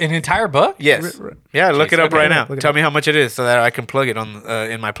An entire book? Yes. Right. Yeah, look Jeez, it up okay. right now. Look it Tell up. me how much it is so that I can plug it on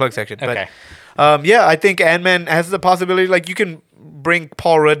in my plug section. Okay. But yeah, I think Ant-Man has the possibility. Like you can bring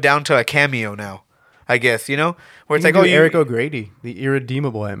Paul Rudd down to a cameo now. I guess where it's like, oh, Eric O'Grady, the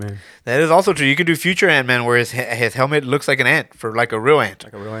irredeemable Ant-Man, that is also true. You can do future Ant-Man where his helmet looks like an ant for like a real ant.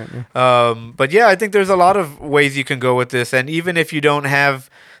 like a real Ant-Man. But yeah, I think there's a lot of ways you can go with this, and even if you don't have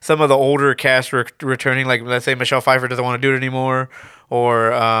some of the older cast returning, like let's say Michelle Pfeiffer doesn't want to do it anymore, or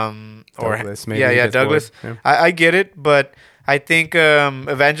Douglas, maybe, yeah, his Douglas. boy. Yeah. I get it, but I think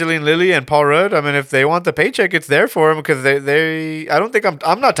Evangeline Lilly and Paul Rudd. I mean, if they want the paycheck, it's there for them because they. I don't think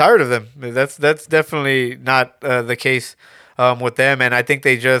I'm not tired of them. That's definitely not the case with them, and I think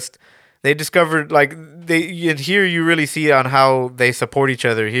they discovered like and here you really see on how they support each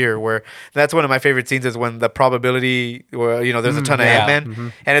other here, where that's one of my favorite scenes is when the probability where there's a ton of yeah.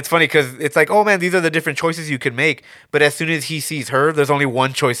 Ant-Man, and it's funny because it's like, oh man, these are the different choices you could make, but as soon as he sees her, there's only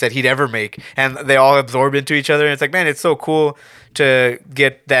one choice that he'd ever make, and they all absorb into each other, and it's like, man, it's so cool to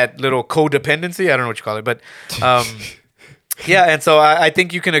get that little codependency. I don't know what you call it, but yeah, and so I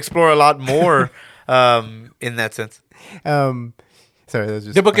think you can explore a lot more in that sense. Sorry, that was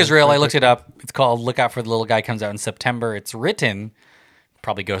just The book is real. I looked it up. It's called Look Out for the Little Guy. Comes out in September. It's written,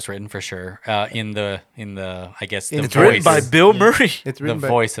 probably ghost written for sure, in the I guess the It's It's written voice, by Bill Murray. It's the written by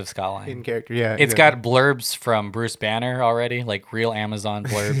voice of Scott Lang. in character. Yeah, It's got blurbs from Bruce Banner already, like real Amazon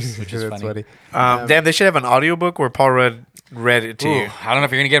blurbs, which is That's funny. Damn, they should have an audiobook where Paul Rudd read it to Ooh, you. I don't know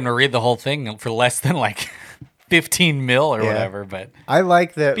if you're gonna get him to read the whole thing for less than like 15 mil or Yeah. whatever, but it'd I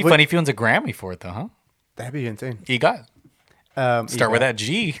like that. be funny if he wins a Grammy for it though, huh? That'd be insane. You got start with that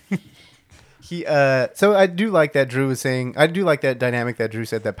G. So I do like that Drew was saying. I do like that dynamic that Drew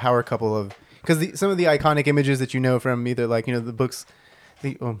said. That power couple of because some of the iconic images that from either like the books.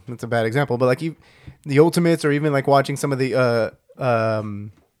 That's a bad example, but like the Ultimates, or even like watching some of the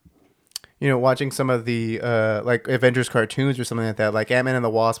watching some of the like Avengers cartoons or something like that. Like Ant-Man and the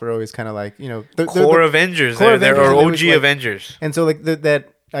Wasp are always kind of like Core Avengers, Core they're Avengers, or and they OG was, like- Avengers. And so like that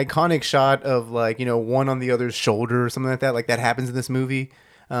iconic shot of like one on the other's shoulder or something like that happens in this movie.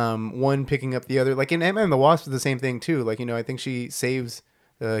 One picking up the other. Like in Ant-Man and the Wasp is the same thing too. Like I think she saves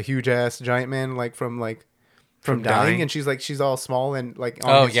a huge ass giant man from dying, dying. and she's all small and like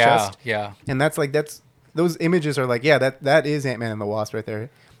on his chest. yeah. And that's those images are like that is Ant-Man and the Wasp right there.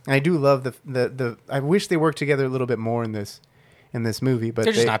 And I do love the I wish they worked together a little bit more in this movie, but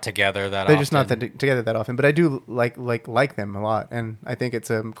They're just not together that they're often. just not together that often. But I do like them a lot, and I think it's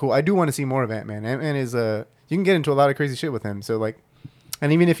cool. I do want to see more of Ant-Man. Ant-Man is you can get into a lot of crazy shit with him. So like,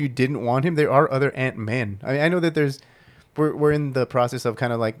 and even if you didn't want him, there are other Ant-Men. I mean, I know that we're in the process of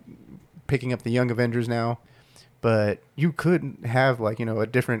kind of like picking up the Young Avengers now, but you could have like a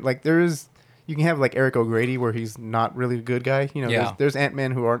different like you can have like Eric O'Grady where he's not really a good guy. Yeah. There's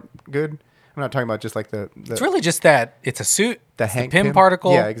Ant-Men who aren't good. I'm not talking about just like the It's really just that it's a suit, The it's Hank Pym Pym?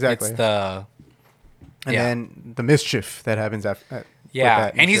 particle. Yeah, exactly. It's the and yeah. then the mischief that happens after.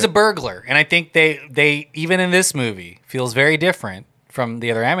 yeah, and he's a burglar, and I think they even in this movie feels very different from the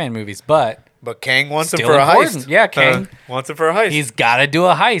other Ant-Man movies, but But Kang wants him Still for a important. heist. Yeah, Kang. Wants him for a heist. he's got to do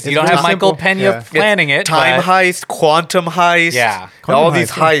a heist. You It's don't very have Michael simple. Pena Yeah. planning it. Time but heist, quantum heist. Yeah. all Quantum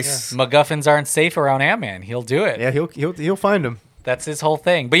these heist, heists. MacGuffins aren't safe around Ant-Man. He'll do it. Yeah, he'll find him. That's his whole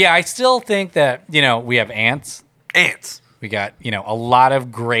thing. But yeah, I still think that, we have ants. Ants. We got, a lot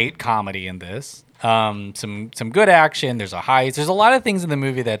of great comedy in this. Some good action. There's a heist. There's a lot of things in the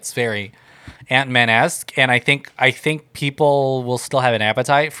movie that's very Ant-Man-esque, and I think people will still have an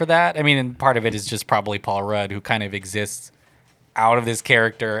appetite for that. I mean, and part of it is just probably Paul Rudd, who kind of exists out of this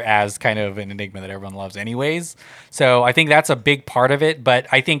character as kind of an enigma that everyone loves anyways. So I think that's a big part of it, but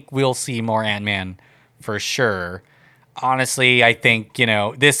I think we'll see more Ant-Man for sure. Honestly, I think,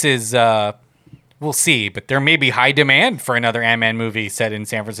 this is we'll see, but there may be high demand for another Ant-Man movie set in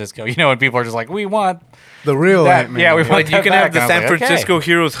San Francisco. You know, and people are just like, we want The real that. Ant-Man. Yeah, we want But you that can back. have the And I was San like, Francisco okay.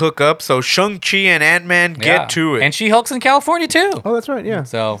 heroes hook up, so Shang-Chi and Ant-Man Yeah. get to it. And She-Hulk's in California too. Oh, that's right. Yeah.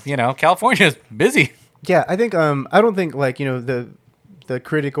 So, you know, California's busy. Yeah, I think I don't think like the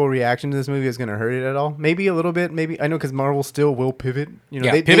critical reaction to this movie is going to hurt it at all. Maybe a little bit. Maybe I know because Marvel still will pivot. You know,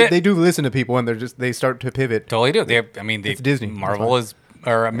 Yeah, they pivot. they do listen to people and they start to pivot. Totally do. It's Disney. Marvel is,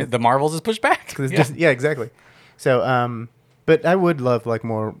 or I mean, the Marvels is pushed back. 'Cause it's just, yeah, exactly. So but I would love like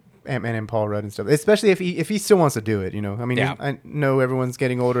more Ant-Man and Paul Rudd and stuff, especially if he still wants to do it. You know, I mean, Yeah. I know everyone's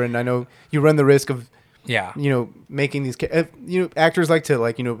getting older, and I know you run the risk of Yeah. making these actors like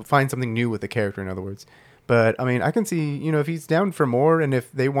to find something new with the character. In other words. But I mean, I can see, if he's down for more, and if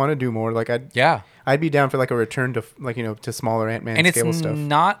they want to do more, like I'd be down for like a return to to smaller Ant-Man And it's scale stuff.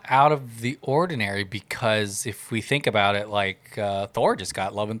 not out of the ordinary because if we think about it, like Thor just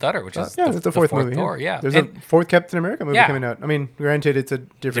got Love and Thunder, which is it's the fourth movie. Thor. Yeah, There's And- a fourth Captain America movie Yeah. coming out. I mean, granted, it's a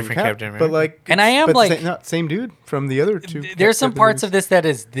different Cap, Captain but America. like, And I am but like- not same dude from the other two. there's some Captain parts movies. of this that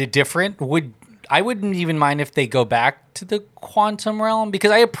is the different. I wouldn't even mind if they go back to the quantum realm because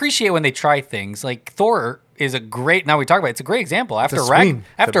I appreciate when they try things. Like Thor is a great. Now we talk about it, it's a great example. After a swing.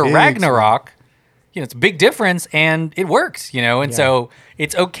 It's a big Ragnarok, it's a big difference and it works. And so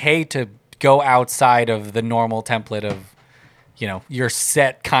it's okay to go outside of the normal template of your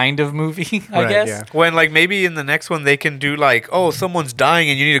set kind of movie. I Right, guess. yeah. When like maybe in the next one they can do like, oh, someone's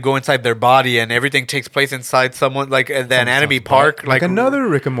dying and you need to go inside their body and everything takes place inside someone like the Anatomy Park, like another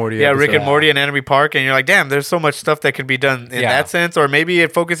Rick and Morty. Yeah, Rick and episode. Morty and Anatomy Park, and you're like, damn, there's so much stuff that can be done in Yeah. that sense, or maybe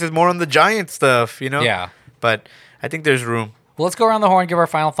it focuses more on the giant stuff, Yeah. But I think there's room. Well, let's go around the horn and give our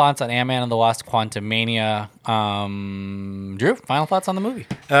final thoughts on Ant-Man and the Wasp: Quantumania. Drew, final thoughts on the movie?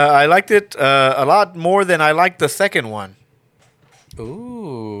 I liked it a lot more than I liked the second one,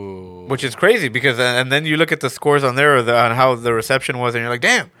 Ooh. which is crazy because and then you look at the scores on there or on how the reception was, and you're like,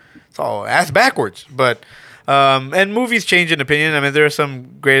 damn, it's all ass backwards. But and movies change in opinion. I mean, there are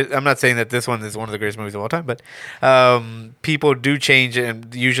some great. I'm not saying that this one is one of the greatest movies of all time, but people do change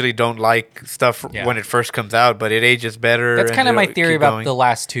and usually don't like stuff Yeah. when it first comes out, but it ages better. That's and kind of my it'll theory keep about going. the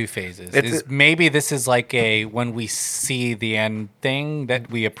last two phases. It's- Maybe this is like a when we see the end thing that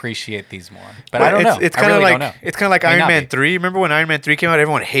we appreciate these more. But Well, I don't know. It's I kind of really like don't know. it's kind of like May Iron not Man be. 3. Remember when Iron Man 3 came out,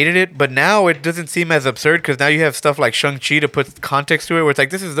 everyone hated it, but now it doesn't seem as absurd because now you have stuff like Shang-Chi to put context to it, where it's like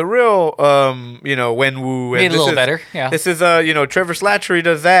this is the real Wenwu. Made it a little better, yeah. This is Trevor Slattery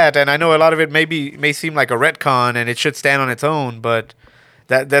does that, and I know a lot of it may seem like a retcon and it should stand on its own, but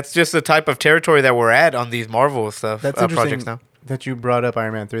that's just the type of territory that we're at on these Marvel stuff That's projects interesting now. that you brought up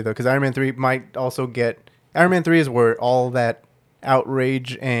Iron Man 3 though, because Iron Man 3 might also get Iron Man 3 is where all that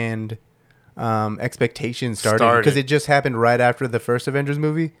outrage and expectation started because it just happened right after the first Avengers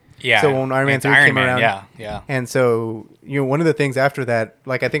movie. Yeah. So when Iron Man It's 3 Iron came Man, around, yeah. and so one of the things after that,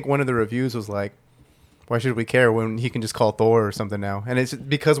 like I think one of the reviews was like, why should we care when he can just call Thor or something now? And it's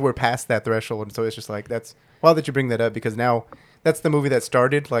because we're past that threshold. And so it's just like, that's wild that you bring that up because now that's the movie that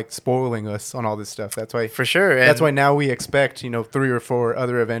started like spoiling us on all this stuff. That's why, For sure. that's and- why now we expect, 3 or 4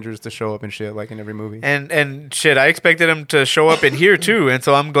 other Avengers to show up and shit like in every movie. And shit, I expected them to show up in here too, and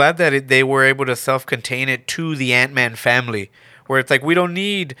so I'm glad that they were able to self-contain it to the Ant-Man family, where it's like we don't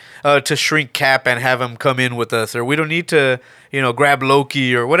need to shrink Cap and have him come in with us, or we don't need to grab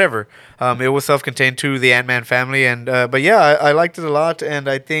Loki or whatever. It was self-contained to the Ant-Man family, and but yeah, I liked it a lot, and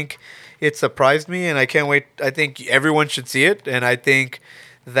I think it surprised me, and I can't wait. I think everyone should see it, and I think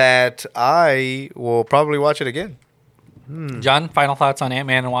that I will probably watch it again. John, final thoughts on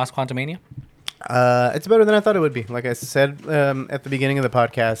Ant-Man and Wasp: Quantumania? It's better than I thought it would be. Like I said at the beginning of the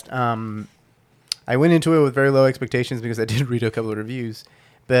podcast, I went into it with very low expectations because I did read a couple of reviews,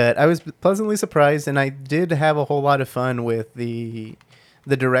 but I was pleasantly surprised, and I did have a whole lot of fun with the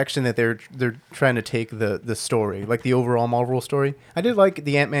direction that they're trying to take the story, like the overall Marvel story. I did like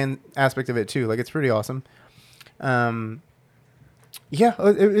the Ant-Man aspect of it too. Like it's pretty awesome. Yeah,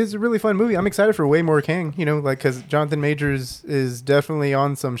 it's a really fun movie. I'm excited for Waymore King, because Jonathan Majors is definitely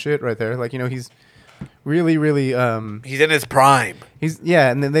on some shit right there. Like, he's really, really, He's in his prime.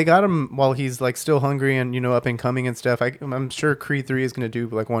 and then they got him while he's like still hungry and, up and coming and stuff. I'm sure Creed 3 is going to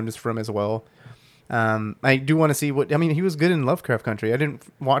do like wonders for him as well. I do want to see he was good in Lovecraft Country. I didn't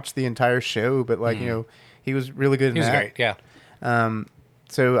watch the entire show, but like, he was really good in He was that. great, yeah.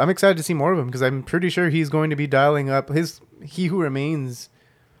 So I'm excited to see more of him because I'm pretty sure he's going to be dialing up his He Who Remains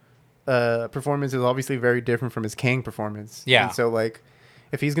performance is obviously very different from his Kang performance. Yeah. And so like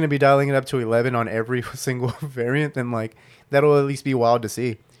if he's going to be dialing it up to 11 on every single variant, then like that'll at least be wild to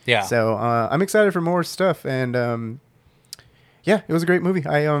see. Yeah. So I'm excited for more stuff, and yeah, it was a great movie.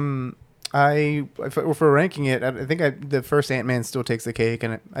 If we're ranking it, I think the first Ant-Man still takes the cake,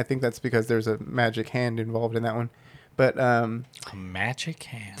 and I think that's because there's a magic hand involved in that one. But a magic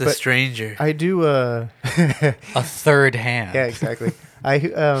hand. The stranger. I do a third hand. Yeah, exactly.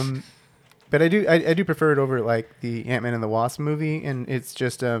 But I do prefer it over like the Ant-Man and the Wasp movie, and it's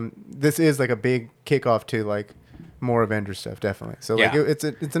just this is like a big kickoff to like more Avengers stuff, definitely. So like it's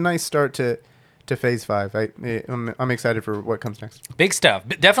a nice start to Phase 5. I'm excited for what comes next. Big stuff.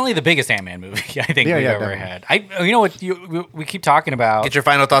 Definitely the biggest Ant-Man movie I think we've ever had. You know what we keep talking about. Get your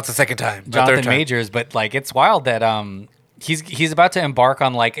final thoughts a second time. Jonathan Majors, but like it's wild that he's about to embark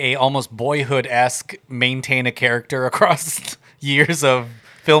on like a almost Boyhood-esque maintain a character across years of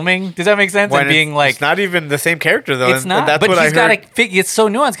filming. Does that make sense? When and being like, it's not even the same character though. It's not. That's but what he's got to. It's so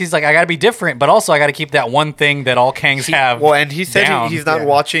nuanced. He's like, I got to be different, but also I got to keep that one thing that all Kangs have. Well, and he said down. he's not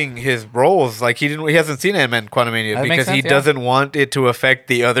watching his roles. Like he hasn't seen Ant-Man Quantumania because he doesn't want it to affect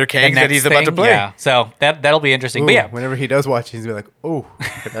the other Kangs that he's about to play. Yeah. So that'll be interesting. Ooh, but yeah, whenever he does watch, he's gonna be like, oh,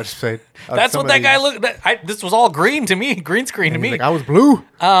 I just played. That's what that guy looked. This was all green to me, green screen to me. Like I was blue.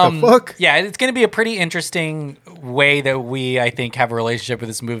 The fuck? Yeah, it's going to be a pretty interesting way that I think, have a relationship with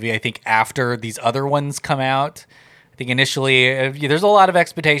this movie. I think after these other ones come out, I think initially there's a lot of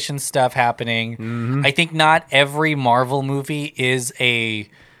expectation stuff happening. Mm-hmm. I think not every Marvel movie is a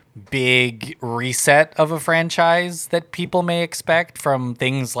big reset of a franchise that people may expect from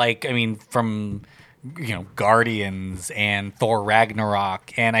things like, from Guardians and Thor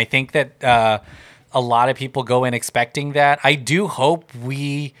Ragnarok. And I think that a lot of people go in expecting that. I do hope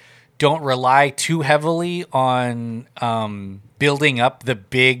we don't rely too heavily on building up the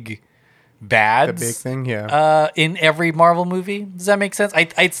big bads. The big thing, yeah. In every Marvel movie. Does that make sense?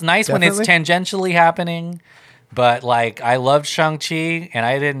 It's nice when it's tangentially happening, but like I loved Shang-Chi and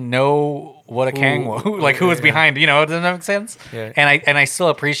I didn't know what a Kang was, who was behind. Does that make sense? Yeah. And I still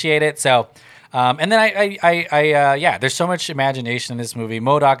appreciate it. So. And then I there's so much imagination in this movie.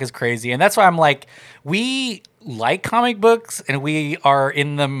 MODOK is crazy. And that's why I'm like, we like comic books and we are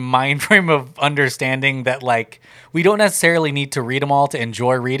in the mind frame of understanding that like, we don't necessarily need to read them all to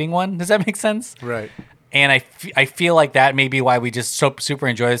enjoy reading one. Does that make sense? Right. And I feel like that may be why we just super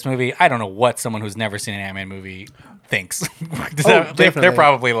enjoy this movie. I don't know what someone who's never seen an Ant-Man movie thinks. They're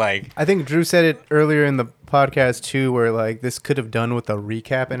probably like... I think Drew said it earlier in the podcast too, where like this could have done with a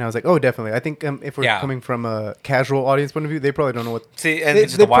recap, and I was like, oh, definitely. I think if we're coming from a casual audience point of view, they probably don't know what... See, and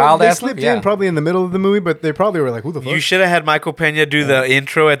it's the wild ass... They slipped in probably in the middle of the movie, but they probably were like, who the fuck? You should have had Michael Pena do the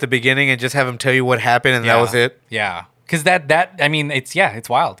intro at the beginning and just have him tell you what happened, and that was it. Yeah. Because it's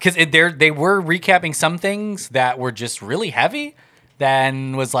wild. Because they were recapping some things that were just really heavy.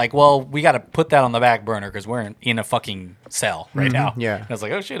 Then was like, well, we got to put that on the back burner because we're in a fucking cell right now. Yeah. And I was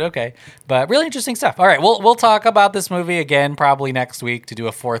like, oh shit, okay. But really interesting stuff. All right, we'll talk about this movie again probably next week to do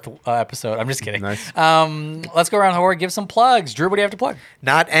a fourth episode. I'm just kidding. Nice. Let's go around the horror, give some plugs. Drew, what do you have to plug?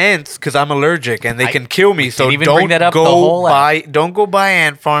 Not ants, because I'm allergic and they can kill me. So don't go buy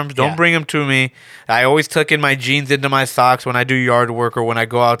ant farms. Don't bring them to me. I always tuck in my jeans into my socks when I do yard work or when I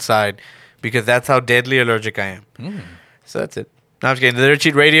go outside because that's how deadly allergic I am. So that's it. No, I'm just kidding. The Dirt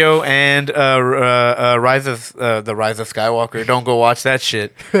Sheet Radio and Rise of Skywalker. Don't go watch that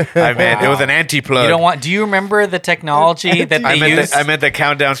shit. It was an anti-plug. You don't want? Do you remember the technology that they used? I meant the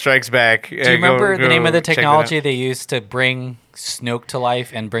Countdown Strikes Back. Do you remember the name of the technology they used to bring Snoke to life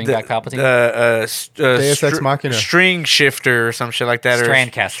and bring back Palpatine? Deus Ex Machina. String shifter or some shit like that.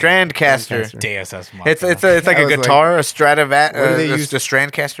 Strandcaster. Deus Ex Machina. It's like a guitar, a Stradivat, a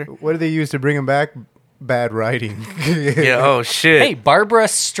Strandcaster. What do they use to bring him back? Bad writing. Yeah. Oh shit. Hey, Barbara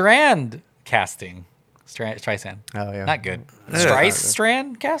Strand casting. Streisand. Oh yeah. Not good.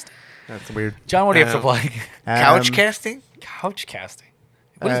 Strand casting. That's weird. John, what do you have to plug? Couch casting. Couch casting.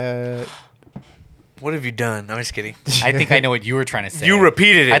 What have you done? I'm just kidding. I think I know what you were trying to say. You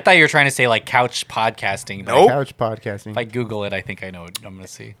repeated it. I thought you were trying to say like couch podcasting. Nope. Couch podcasting. If I Google it, I think I know what I'm going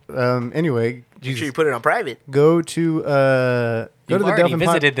to see. Anyway, make sure you put it on private. Go to the already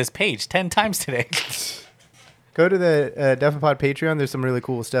visited this page 10 times today. Go to the Delphin Patreon. There's some really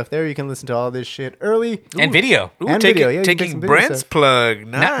cool stuff there. You can listen to all this shit early and video. Video. Yeah, taking Brent's plug.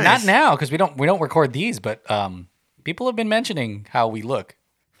 Nice. Not now because we don't record these, but people have been mentioning how we look.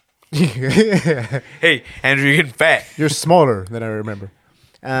 Hey, Andrew, you're getting fat. You're smaller than I remember.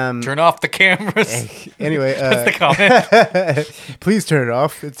 Turn off the cameras. Anyway, that's the comment. Please turn it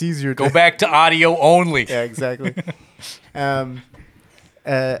off. It's easier. Go back to audio only. Yeah, exactly.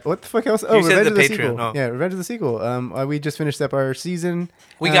 What the fuck else? Oh, Revenge of the Sequel. Oh. Yeah, Revenge of the Sequel. We just finished up our season.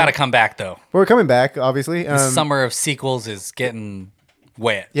 We got to come back though. We're coming back, obviously. The summer of sequels is getting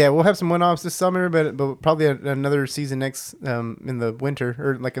wet. Yeah, we'll have some one-offs this summer, but probably another season next in the winter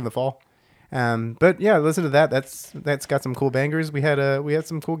or like in the fall. But yeah, listen to that. That's got some cool bangers. We had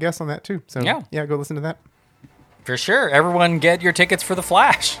some cool guests on that too. So yeah, go listen to that. For sure. Everyone get your tickets for The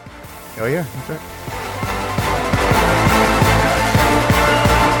Flash. Oh yeah, that's right.